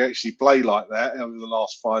season that we actually play like that over the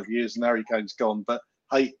last 5 years, and Harry Kane's gone. But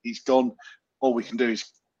hey, he's gone. All we can do is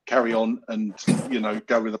carry on and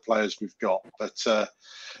go with the players we've got. But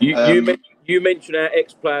you mention our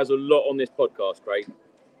ex-players a lot on this podcast, Craig.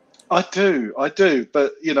 I do,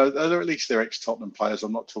 but at least they're ex-Tottenham players.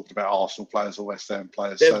 I'm not talking about Arsenal players or West Ham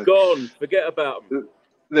players. They've gone. Forget about them.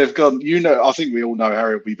 They've gone. I think we all know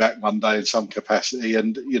Harry will be back one day in some capacity,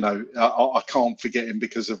 and I can't forget him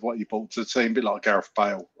because of what he brought to the team. A bit like Gareth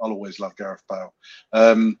Bale. I'll always love Gareth Bale.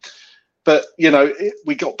 But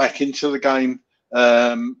we got back into the game.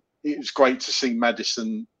 It was great to see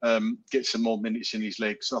Maddison get some more minutes in his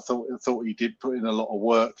legs. I thought he did put in a lot of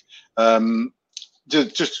work.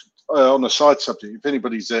 Just on a side subject, if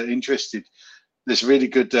anybody's interested, there's a really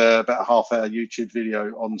good about a half-hour YouTube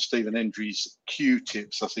video on Stephen Hendry's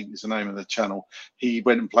Q-Tips, I think is the name of the channel. He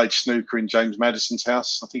went and played snooker in James Maddison's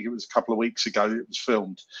house. I think it was a couple of weeks ago it was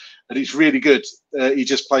filmed. And it's really good. He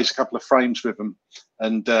just plays a couple of frames with them.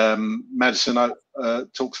 And Maddison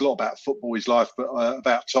talks a lot about football, his life, but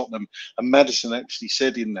about Tottenham. And Maddison actually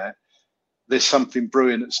said in that, there's something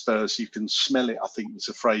brewing at Spurs. You can smell it, I think was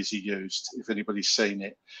the phrase he used, if anybody's seen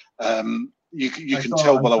it. You can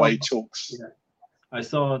tell by the way he talks. Yeah. I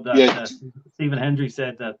saw that Stephen Hendry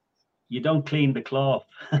said that you don't clean the cloth.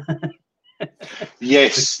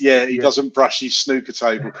 Yes, he doesn't brush his snooker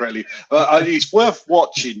table correctly. It's worth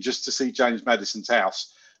watching just to see James Maddison's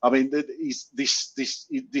house. I mean, he's this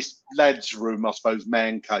lad's room, I suppose,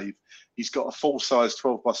 man cave. He's got a full-size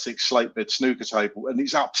 12x6 slate bed snooker table, and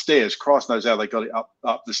he's upstairs. Christ knows how they got it up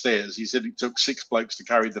the stairs. He said it took 6 blokes to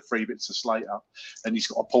carry the 3 bits of slate up, and he's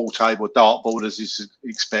got a pool table, a dartboard, as you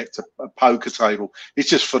expect, a poker table. It's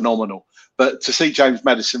just phenomenal. But to see James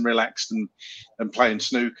Maddison relaxed and playing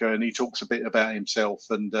snooker, and he talks a bit about himself,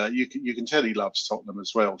 and you can tell he loves Tottenham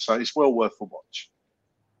as well. So it's well worth a watch.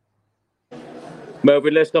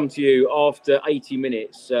 Melvyn, let's come to you. After 80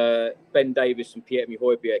 minutes, Ben Davies and Pierre-Emile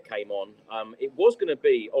Højbjerg came on. It was going to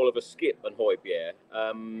be Oliver Skipp and Højbjerg,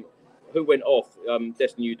 who went off,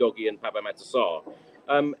 Destiny Udogie and Pablo Sarr.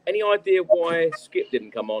 Any idea why Skipp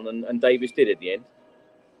didn't come on and Davies did at the end?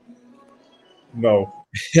 No,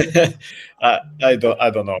 I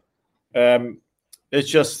don't know.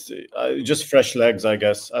 It's just fresh legs, I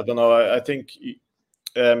guess. I don't know. I think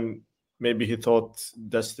maybe he thought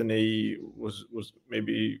Destiny was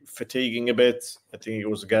maybe fatiguing a bit. I think he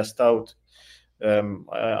was gassed out.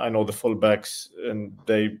 I know the fullbacks, and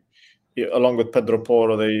they, along with Pedro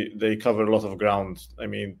Porro, they cover a lot of ground. I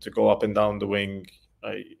mean, to go up and down the wing,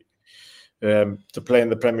 to play in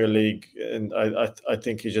the Premier League, and I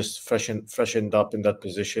think he just freshened up in that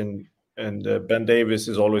position. And Ben Davies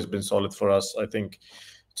has always been solid for us. I think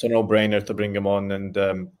it's a no-brainer to bring him on.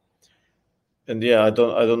 And yeah, I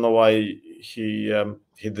don't know why he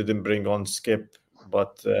didn't bring on Skipp,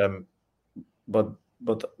 but it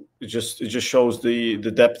just shows the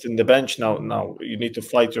depth in the bench now. Now you need to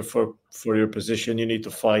fight for your position. You need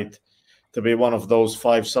to fight to be one of those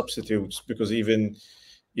 5 substitutes, because even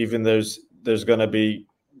there's gonna be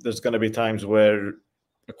times where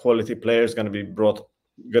a quality player is gonna be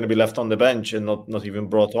left on the bench and not even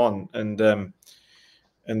brought on.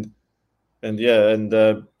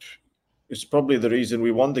 It's probably the reason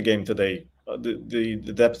we won the game today,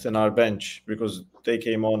 the depth in our bench, because they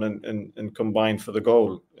came on and combined for the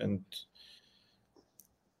goal. And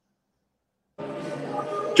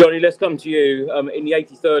Johnny, let's come to you. In the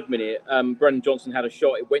 83rd minute, Brennan Johnson had a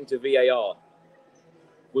shot. It went to VAR.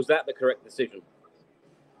 Was that the correct decision?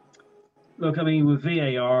 Look, I mean, with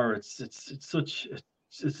VAR, it's a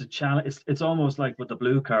challenge. It's almost like what the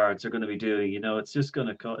blue cards are going to be doing. You know, it's just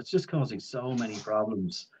causing so many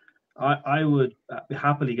problems. I would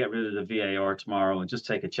happily get rid of the VAR tomorrow and just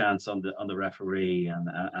take a chance on the referee and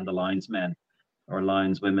the linesmen or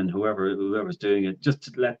lineswomen, whoever's doing it, just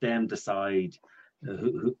to let them decide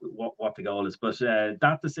what the goal is. But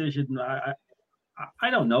that decision, I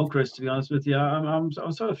don't know, Chris, to be honest with you. I'm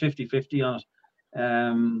sort of 50-50 on it.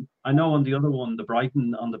 I know on the other one, the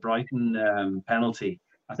Brighton penalty,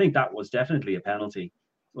 I think that was definitely a penalty.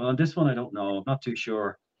 Well, on this one, I don't know. I'm not too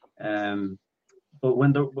sure. But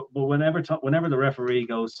whenever the referee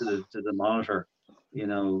goes to the monitor, you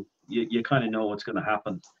know, you kind of know what's going to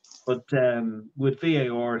happen. But with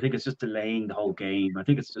VAR, I think it's just delaying the whole game. I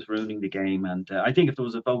think it's just ruining the game. And I think if there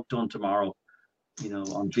was a vote done tomorrow, you know,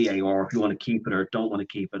 on VAR, if you want to keep it or don't want to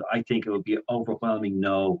keep it, I think it would be overwhelming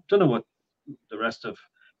no. Don't know what the rest of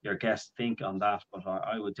your guests think on that, but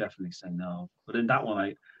I would definitely say no. But in that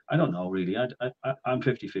one, I don't know really. I'm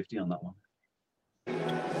 50-50 on that one.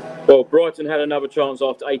 Well, Brighton had another chance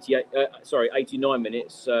after 89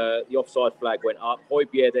 minutes. The offside flag went up.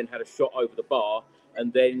 Højbjerg then had a shot over the bar,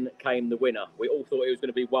 and then came the winner. We all thought it was going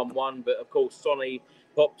to be 1-1, but of course, Sonny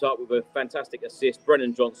popped up with a fantastic assist.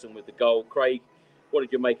 Brennan Johnson with the goal. Craig, what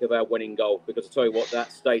did you make of our winning goal? Because I tell you what,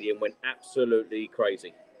 that stadium went absolutely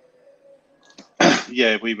crazy.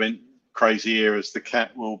 Yeah, we went crazy here, as the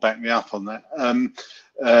cat will back me up on that.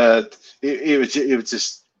 It was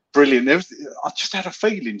just brilliant. I just had a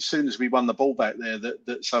feeling as soon as we won the ball back there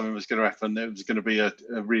that something was going to happen. There was going to be a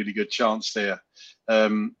really good chance there.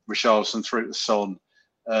 Richarlison threw it to Son,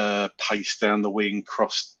 pace down the wing,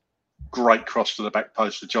 great cross to the back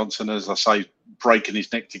post for Johnson, as I say, breaking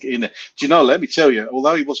his neck to get in there. Do you know, let me tell you,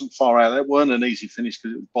 although he wasn't far out, that weren't an easy finish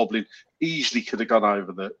because it was bobbling. Easily could have gone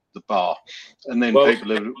over the bar. And then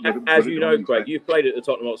people as you know, Craig, you've played at the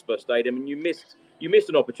Tottenham Hotspur Stadium and you missed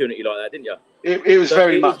an opportunity like that, didn't you? It was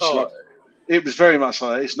very much like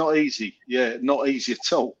that. It's not easy. Yeah, not easy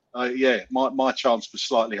at all. My chance was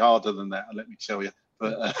slightly harder than that, let me tell you.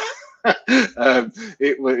 But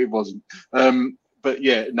it wasn't. But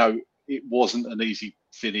yeah, no, it wasn't an easy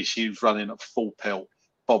finish. He was running at full pelt,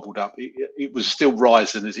 bobbled up. It was still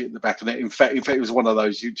rising as it hit the back of the net. In fact, it was one of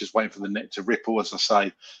those, you just waiting for the net to ripple, as I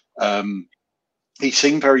say. he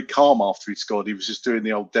seemed very calm after he scored. He was just doing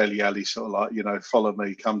the old Dele Alli sort of like, you know, follow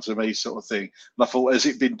me, come to me sort of thing. And I thought, has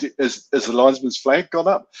the linesman's flag gone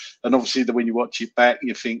up? And obviously, when you watch it back,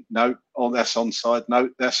 you think, no, oh, that's onside. No,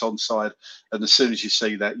 that's onside. And as soon as you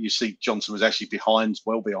see that, you see Johnson was actually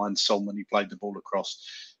well behind Son when he played the ball across.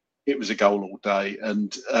 It was a goal all day.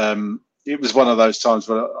 And it was one of those times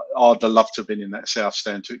where I'd have loved to have been in that South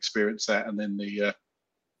Stand to experience that. And then the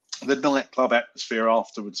nightclub atmosphere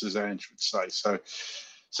afterwards, as Ange would say.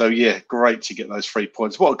 So yeah, great to get those 3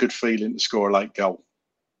 points. What a good feeling to score a late goal.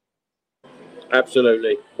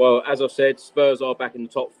 Absolutely. Well, as I said, Spurs are back in the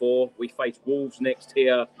top 4. We face Wolves next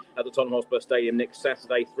here at the Tottenham Hotspur Stadium next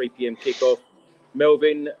Saturday, 3 p.m. kickoff.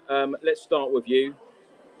 Melvyn, let's start with you.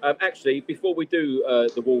 Actually, before we do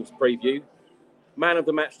the Wolves preview, man of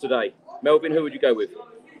the match today. Melvyn, who would you go with?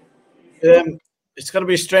 It's going to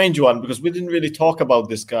be a strange one because we didn't really talk about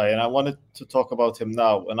this guy, and I wanted to talk about him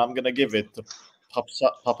now, and I'm going to give it to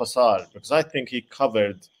Papa Sarr because I think he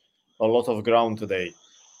covered a lot of ground today.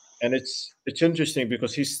 And it's interesting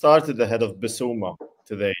because he started ahead of Bissouma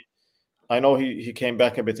today. I know he came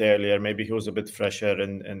back a bit earlier. Maybe he was a bit fresher,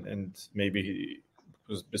 and maybe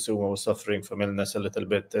because Bissouma was suffering from illness a little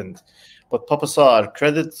bit. But Papa Sarr,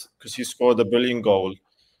 credit because he scored a brilliant goal,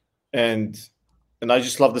 and I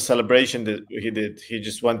just love the celebration that he did. He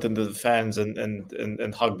just went into the fans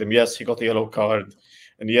and hugged them. Yes, he got a yellow card,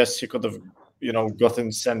 and yes, he could have,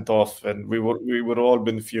 gotten sent off, and we would all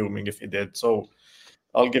been fuming if he did. So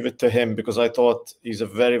I'll give it to him because I thought he's a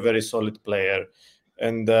very, very solid player,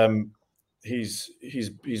 and he's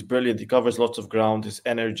brilliant. He covers lots of ground. His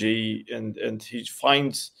energy and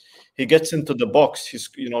he gets into the box. He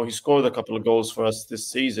scored a couple of goals for us this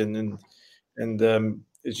season, and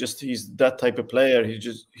it's just he's that type of player. He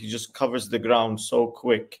just covers the ground so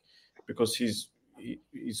quick because he's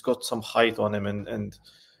got some height on him, and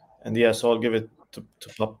yeah, so I'll give it to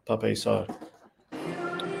Pape Sarr.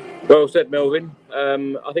 Well said, Melvyn.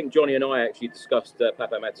 I think Johnny and I actually discussed Pape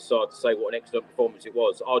Sarr to say what an excellent performance it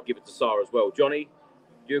was. I'd give it to Sarr as well. Johnny,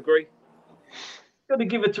 do you agree? I'm going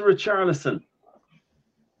to give it to Richarlison.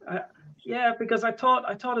 Yeah, because I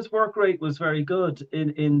thought his work rate was very good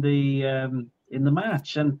in the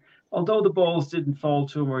match, and although the balls didn't fall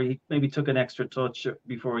to him or he maybe took an extra touch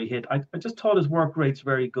before he hit, I just thought his work rate's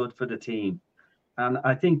very good for the team. And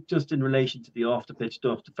I think just in relation to the off-the-pitch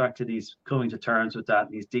stuff, the fact that he's coming to terms with that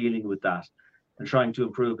and he's dealing with that and trying to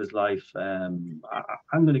improve his life, I'm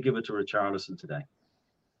going to give it to Richarlison today.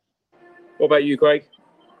 What about you, Craig?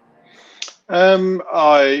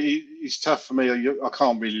 It's tough for me. I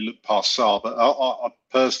can't really look past Sarr, but I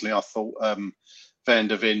personally, I thought Van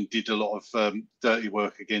der Ven did a lot of dirty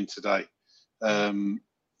work again today.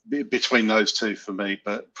 Between those two for me,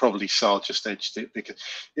 but probably Sarr just edged it because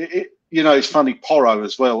it's funny. Porro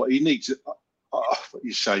as well. He needs.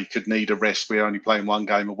 You say he could need a rest. We're only playing one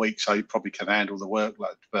game a week, so he probably can handle the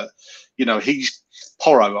workload. But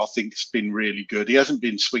Porro, I think, has been really good. He hasn't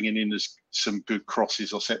been swinging in as some good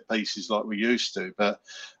crosses or set pieces like we used to. But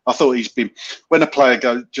I thought he's been. When a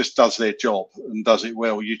player just does their job and does it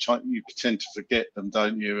well, you tend to forget them,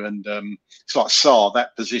 don't you? And it's like Sarr,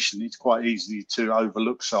 that position. It's quite easy to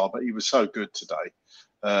overlook Sarr, but he was so good today.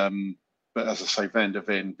 But as I say, Van der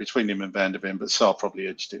Ven, between him and Van der Ven, but Sarr probably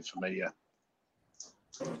edged it for me. Yeah.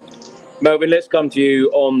 Melvyn, let's come to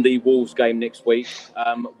you on the Wolves game next week.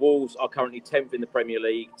 Wolves are currently 10th in the Premier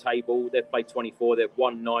League table. They've played 24. They've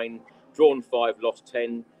won 9, drawn 5, lost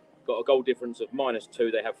 10. Got a goal difference of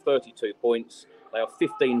 -2. They have 32 points. They are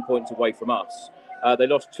 15 points away from us. They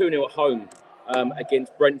lost 2-0 at home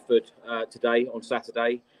against Brentford today on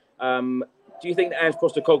Saturday. Do you think that Ange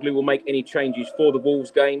Postecoglou will make any changes for the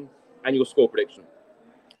Wolves game? And your score prediction?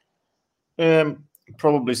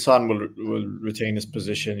 Probably Son will retain his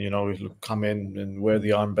position. He'll come in and wear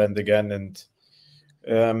the armband again. And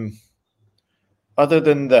other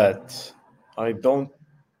than that, I don't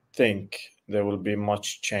think there will be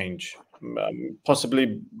much change.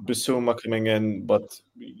 Possibly Bissouma coming in, but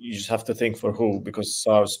you just have to think for who, because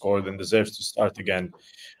Sarr scored and deserves to start again.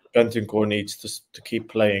 Bentancur needs to keep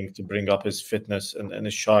playing to bring up his fitness and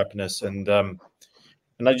his sharpness. And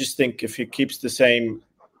I just think if he keeps the same,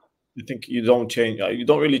 I think you don't change. You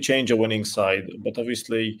don't really change a winning side, but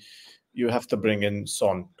obviously you have to bring in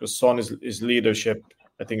Son, because Son is leadership.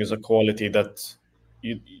 I think is a quality that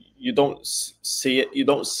you don't see it. You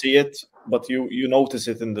don't see it, but you notice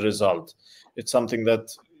it in the result. It's something that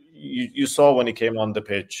you saw when he came on the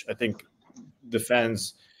pitch. I think the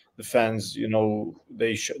fans,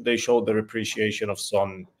 they showed their appreciation of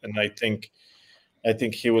Son, and I think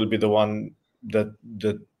he will be the one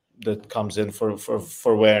that comes in for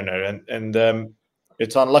Werner, and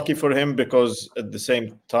it's unlucky for him because at the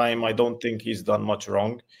same time, I don't think he's done much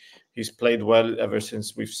wrong. He's played well ever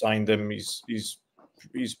since we've signed him.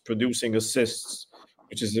 He's producing assists,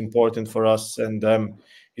 which is important for us, and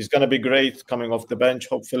he's going to be great coming off the bench,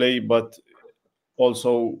 hopefully. But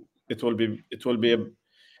also, it will be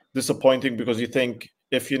disappointing because you think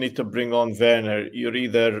if you need to bring on Werner, you're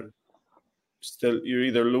either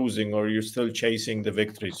losing or you're still chasing the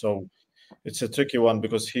victory. So it's a tricky one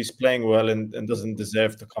because he's playing well and doesn't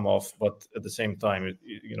deserve to come off. But at the same time,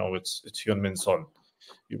 it's Heung-min Son.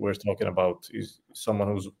 We're talking about is someone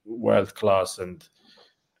who's world class and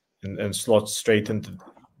slots straight into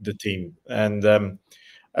the team. And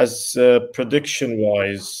as prediction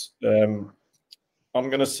wise, I'm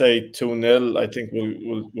gonna say 2-0. I think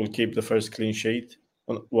we'll keep the first clean sheet.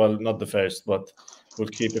 Well, not the first, but we'll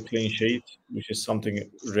keep a clean sheet, which is something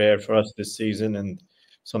rare for us this season and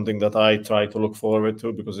something that I try to look forward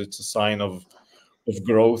to because it's a sign of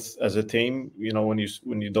growth as a team.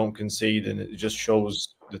 When you don't concede, and it just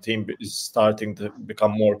shows the team is starting to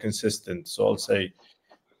become more consistent. So I'll say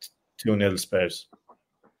 2-0 Spurs.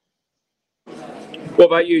 What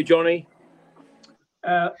about you, Johnny?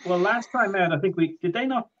 Well, last time out, I think did they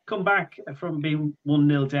not come back from being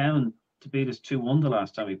 1-0 down to beat us 2-1 the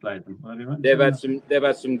last time we played them? They've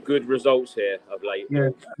had some good results here of late. Yeah,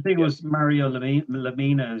 I think it was Mario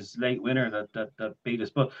Lemina's late winner that beat us.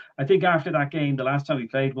 But I think after that game, the last time we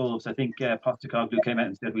played Wolves, I think Postecoglou came out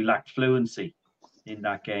and said we lacked fluency in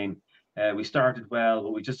that game. We started well,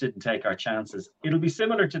 but we just didn't take our chances. It'll be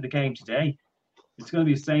similar to the game today. It's going to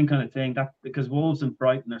be the same kind of thing because Wolves and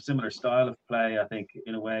Brighton are similar style of play, I think,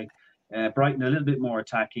 in a way. Brighton a little bit more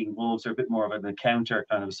attacking. Wolves are a bit more of an counter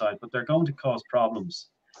kind of side, but they're going to cause problems.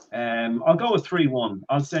 I'll go with 3-1.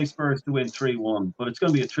 I'll say Spurs to win 3-1, but it's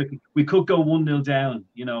going to be a tricky. We could go 1-0 down,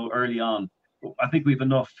 early on. I think we've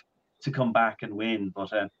enough to come back and win,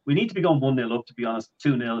 but we need to be going 1-0 up, to be honest.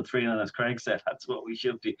 2-0 and 3-0, as Craig said. That's what we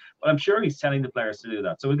should be. But I'm sure he's telling the players to do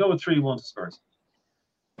that. So we'll go with 3-1 to Spurs.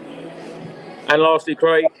 And lastly,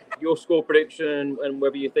 Craig, your score prediction and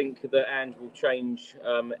whether you think that Ange will change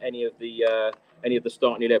any of the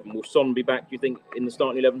starting 11. Will Son be back, do you think, in the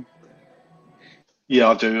starting 11? Yeah,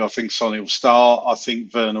 I do. I think Sonny will start. I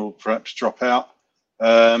think Werner will perhaps drop out.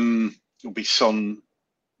 It'll be Son,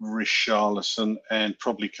 Richarlison, and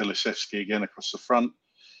probably Kulusevski again across the front.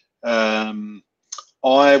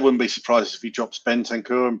 I wouldn't be surprised if he drops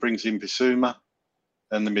Bentancur and brings in Bissouma.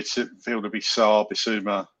 And the midfield will be Sarr,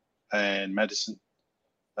 Bissouma, and Maddison.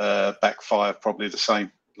 Back five, probably the same,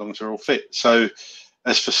 as long as they're all fit. So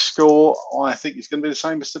as for score, I think it's going to be the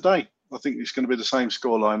same as today. I think it's going to be the same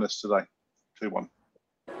scoreline as today, 2-1.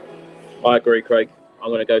 I agree, Craig. I'm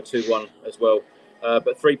going to go 2-1 as well.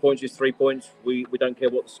 But 3 points is 3 points. We don't care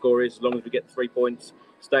what the score is, as long as we get the 3 points,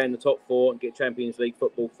 stay in the top four and get Champions League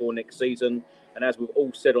football for next season. And as we've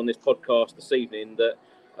all said on this podcast this evening, that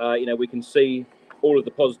we can see all of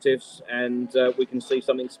the positives and we can see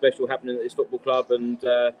something special happening at this football club. And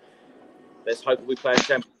let's hope we play in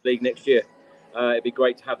Champions League next year. It'd be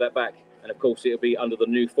great to have that back. And of course, it'll be under the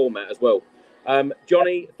new format as well.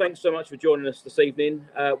 Johnny, thanks so much for joining us this evening.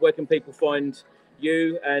 Where can people find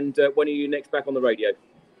you, and when are you next back on the radio?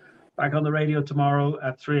 Back on the radio tomorrow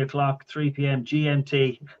at 3 o'clock, 3 p.m.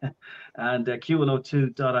 GMT, and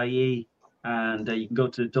Q102.ie. And you can go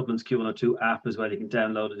to Dublin's Q102 app as well. You can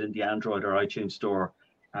download it in the Android or iTunes store,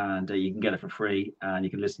 and you can get it for free. And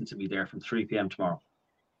you can listen to me there from 3 p.m. tomorrow.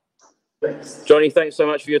 Thanks. Johnny, thanks so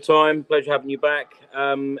much for your time. Pleasure having you back.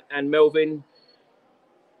 And Melvyn,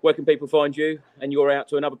 where can people find you? And you're out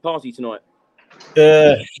to another party tonight.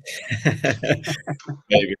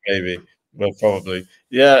 Maybe. Well, probably.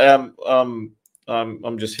 Yeah.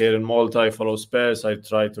 I'm just here in Malta. I follow Spurs. I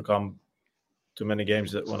try to come to many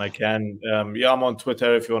games when I can. I'm on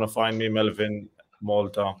Twitter if you want to find me, Melvyn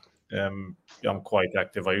Malta. I'm quite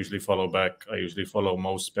active. I usually follow back. I usually follow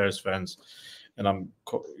most Spurs fans, and I'm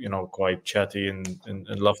quite chatty and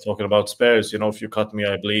love talking about Spurs. If you cut me,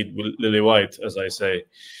 I bleed. Lily White, as I say.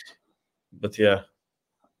 But yeah.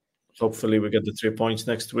 Hopefully we get the 3 points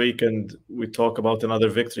next week and we talk about another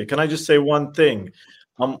victory. Can I just say one thing?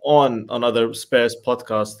 I'm on another Spurs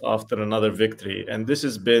podcast after another victory. And this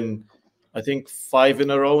has been, I think, 5 in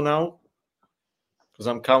a row now. Because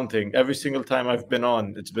I'm counting. Every single time I've been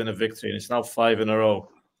on, it's been a victory. And it's now 5 in a row.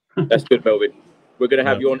 That's good, Melvyn. We're going to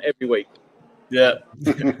have you on every week. Yeah.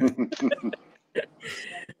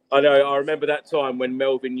 I know. I remember that time when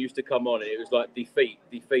Melvyn used to come on and it was like defeat.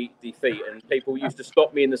 And people used to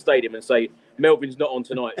stop me in the stadium and say, Melvyn's not on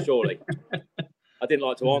tonight, surely. I didn't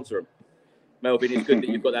like to answer them. Melvyn, it's good that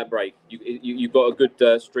you've got that break. You've got a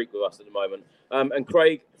good streak with us at the moment. And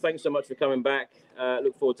Craig, thanks so much for coming back.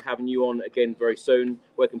 Look forward to having you on again very soon.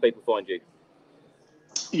 Where can people find you?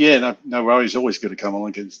 Yeah, no worries. Always good to come on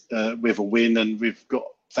against with a win, and we've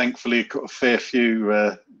thankfully got a fair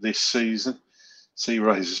few this season. Sea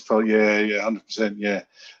Raisers, yeah, 100%, yeah.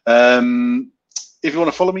 If you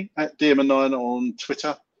want to follow me at Dearman9 on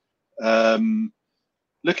Twitter.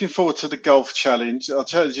 Looking forward to the golf challenge. I'll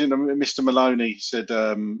tell you, Mr. Maloney said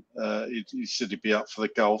he said he'd be up for the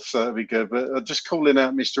golf, so that'd be good. But I'm just calling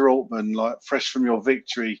out Mr. Altman, like fresh from your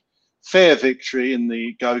fair victory in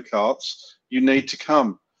the go-karts. You need to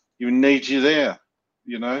come. You need you there.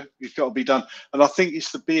 You've got to be done. And I think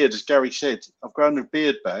it's the beard, as Gary said. I've grown the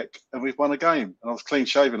beard back, and we've won a game. And I was clean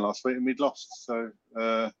shaven last week, and we'd lost. So,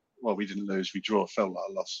 well, we didn't lose. We drew. It felt like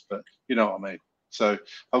a loss, but you know what I mean. So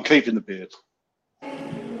I'm keeping the beard.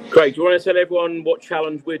 Craig, do you want to tell everyone what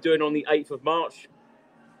challenge we're doing on the 8th of March?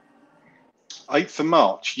 8th of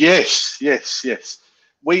March. Yes.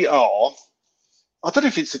 We are. I don't know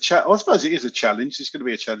if it's a challenge. I suppose it is a challenge. It's going to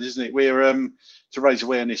be a challenge, isn't it? We're to raise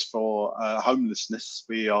awareness for homelessness.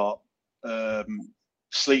 We are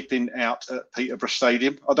sleeping out at Peterborough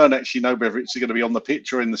Stadium. I don't actually know whether it's going to be on the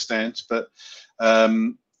pitch or in the stands, but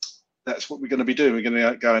that's what we're going to be doing. We're going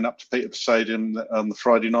to be going up to Peterborough Stadium on the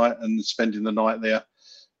Friday night and spending the night there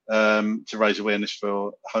to raise awareness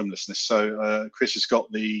for homelessness. So Chris has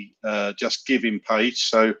got the Just Giving page.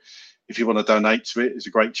 So if you want to donate to it, it's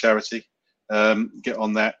a great charity. Get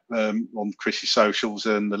on that on Chris's socials,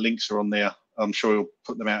 and the links are on there. I'm sure he'll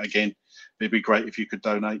put them out again. It'd be great if you could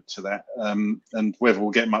donate to that. And whether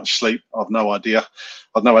we'll get much sleep, I've no idea.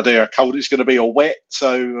 I've no idea how cold it's going to be or wet.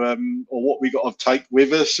 So, or what we got to take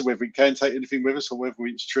with us, whether we can take anything with us, or whether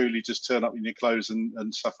it's truly just turn up in your clothes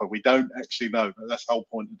and suffer. We don't actually know, but that's the whole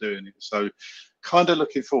point of doing it. So, kind of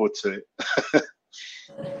looking forward to it.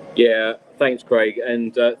 Yeah, thanks, Craig,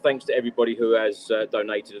 and thanks to everybody who has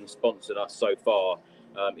donated and sponsored us so far.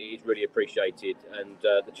 It is really appreciated, and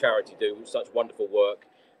the charity do such wonderful work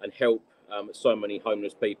and help so many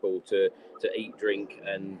homeless people to eat, drink,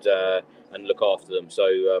 and look after them. So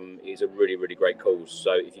it's a really, really great cause.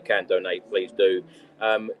 So if you can donate, please do.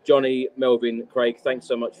 Johnny, Melvyn, Craig, thanks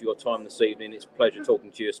so much for your time this evening. It's a pleasure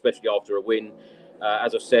talking to you, especially after a win.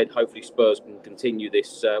 As I've said, hopefully Spurs can continue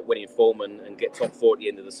this winning form and get top 4 at the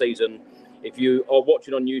end of the season. If you are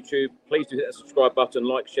watching on YouTube, please do hit that subscribe button,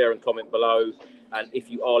 like, share and comment below. And if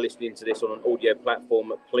you are listening to this on an audio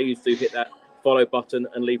platform, please do hit that follow button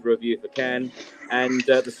and leave a review if you can. And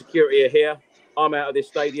the security are here. I'm out of this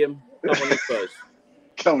stadium. Come on, you Spurs.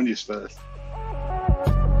 Come on, you Spurs.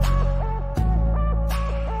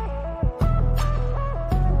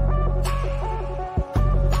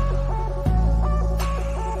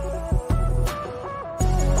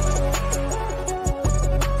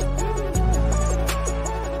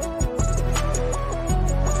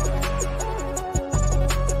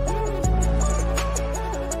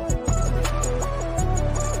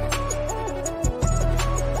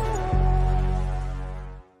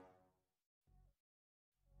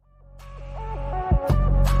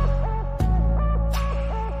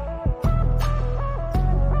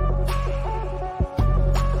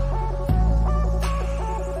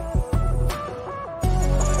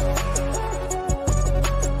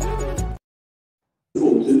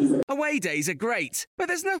 Away days are great, but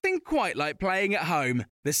there's nothing quite like playing at home.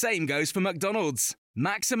 The same goes for McDonald's.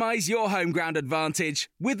 Maximise your home ground advantage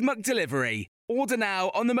with McDelivery. Order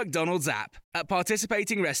now on the McDonald's app. At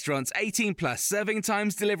participating restaurants, 18 plus serving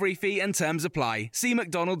times, delivery fee and terms apply. See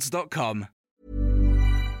mcdonalds.com.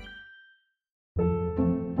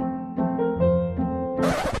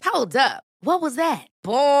 Hold up. What was that?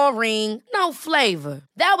 Boring. No flavor.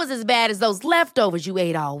 That was as bad as those leftovers you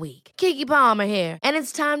ate all week. Keke Palmer here. And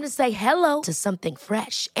it's time to say hello to something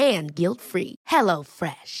fresh and guilt-free. Hello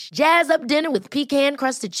Fresh. Jazz up dinner with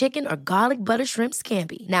pecan-crusted chicken or garlic butter shrimp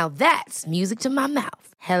scampi. Now that's music to my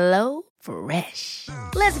mouth. Hello Fresh.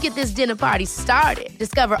 Let's get this dinner party started.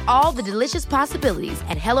 Discover all the delicious possibilities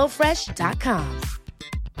at HelloFresh.com.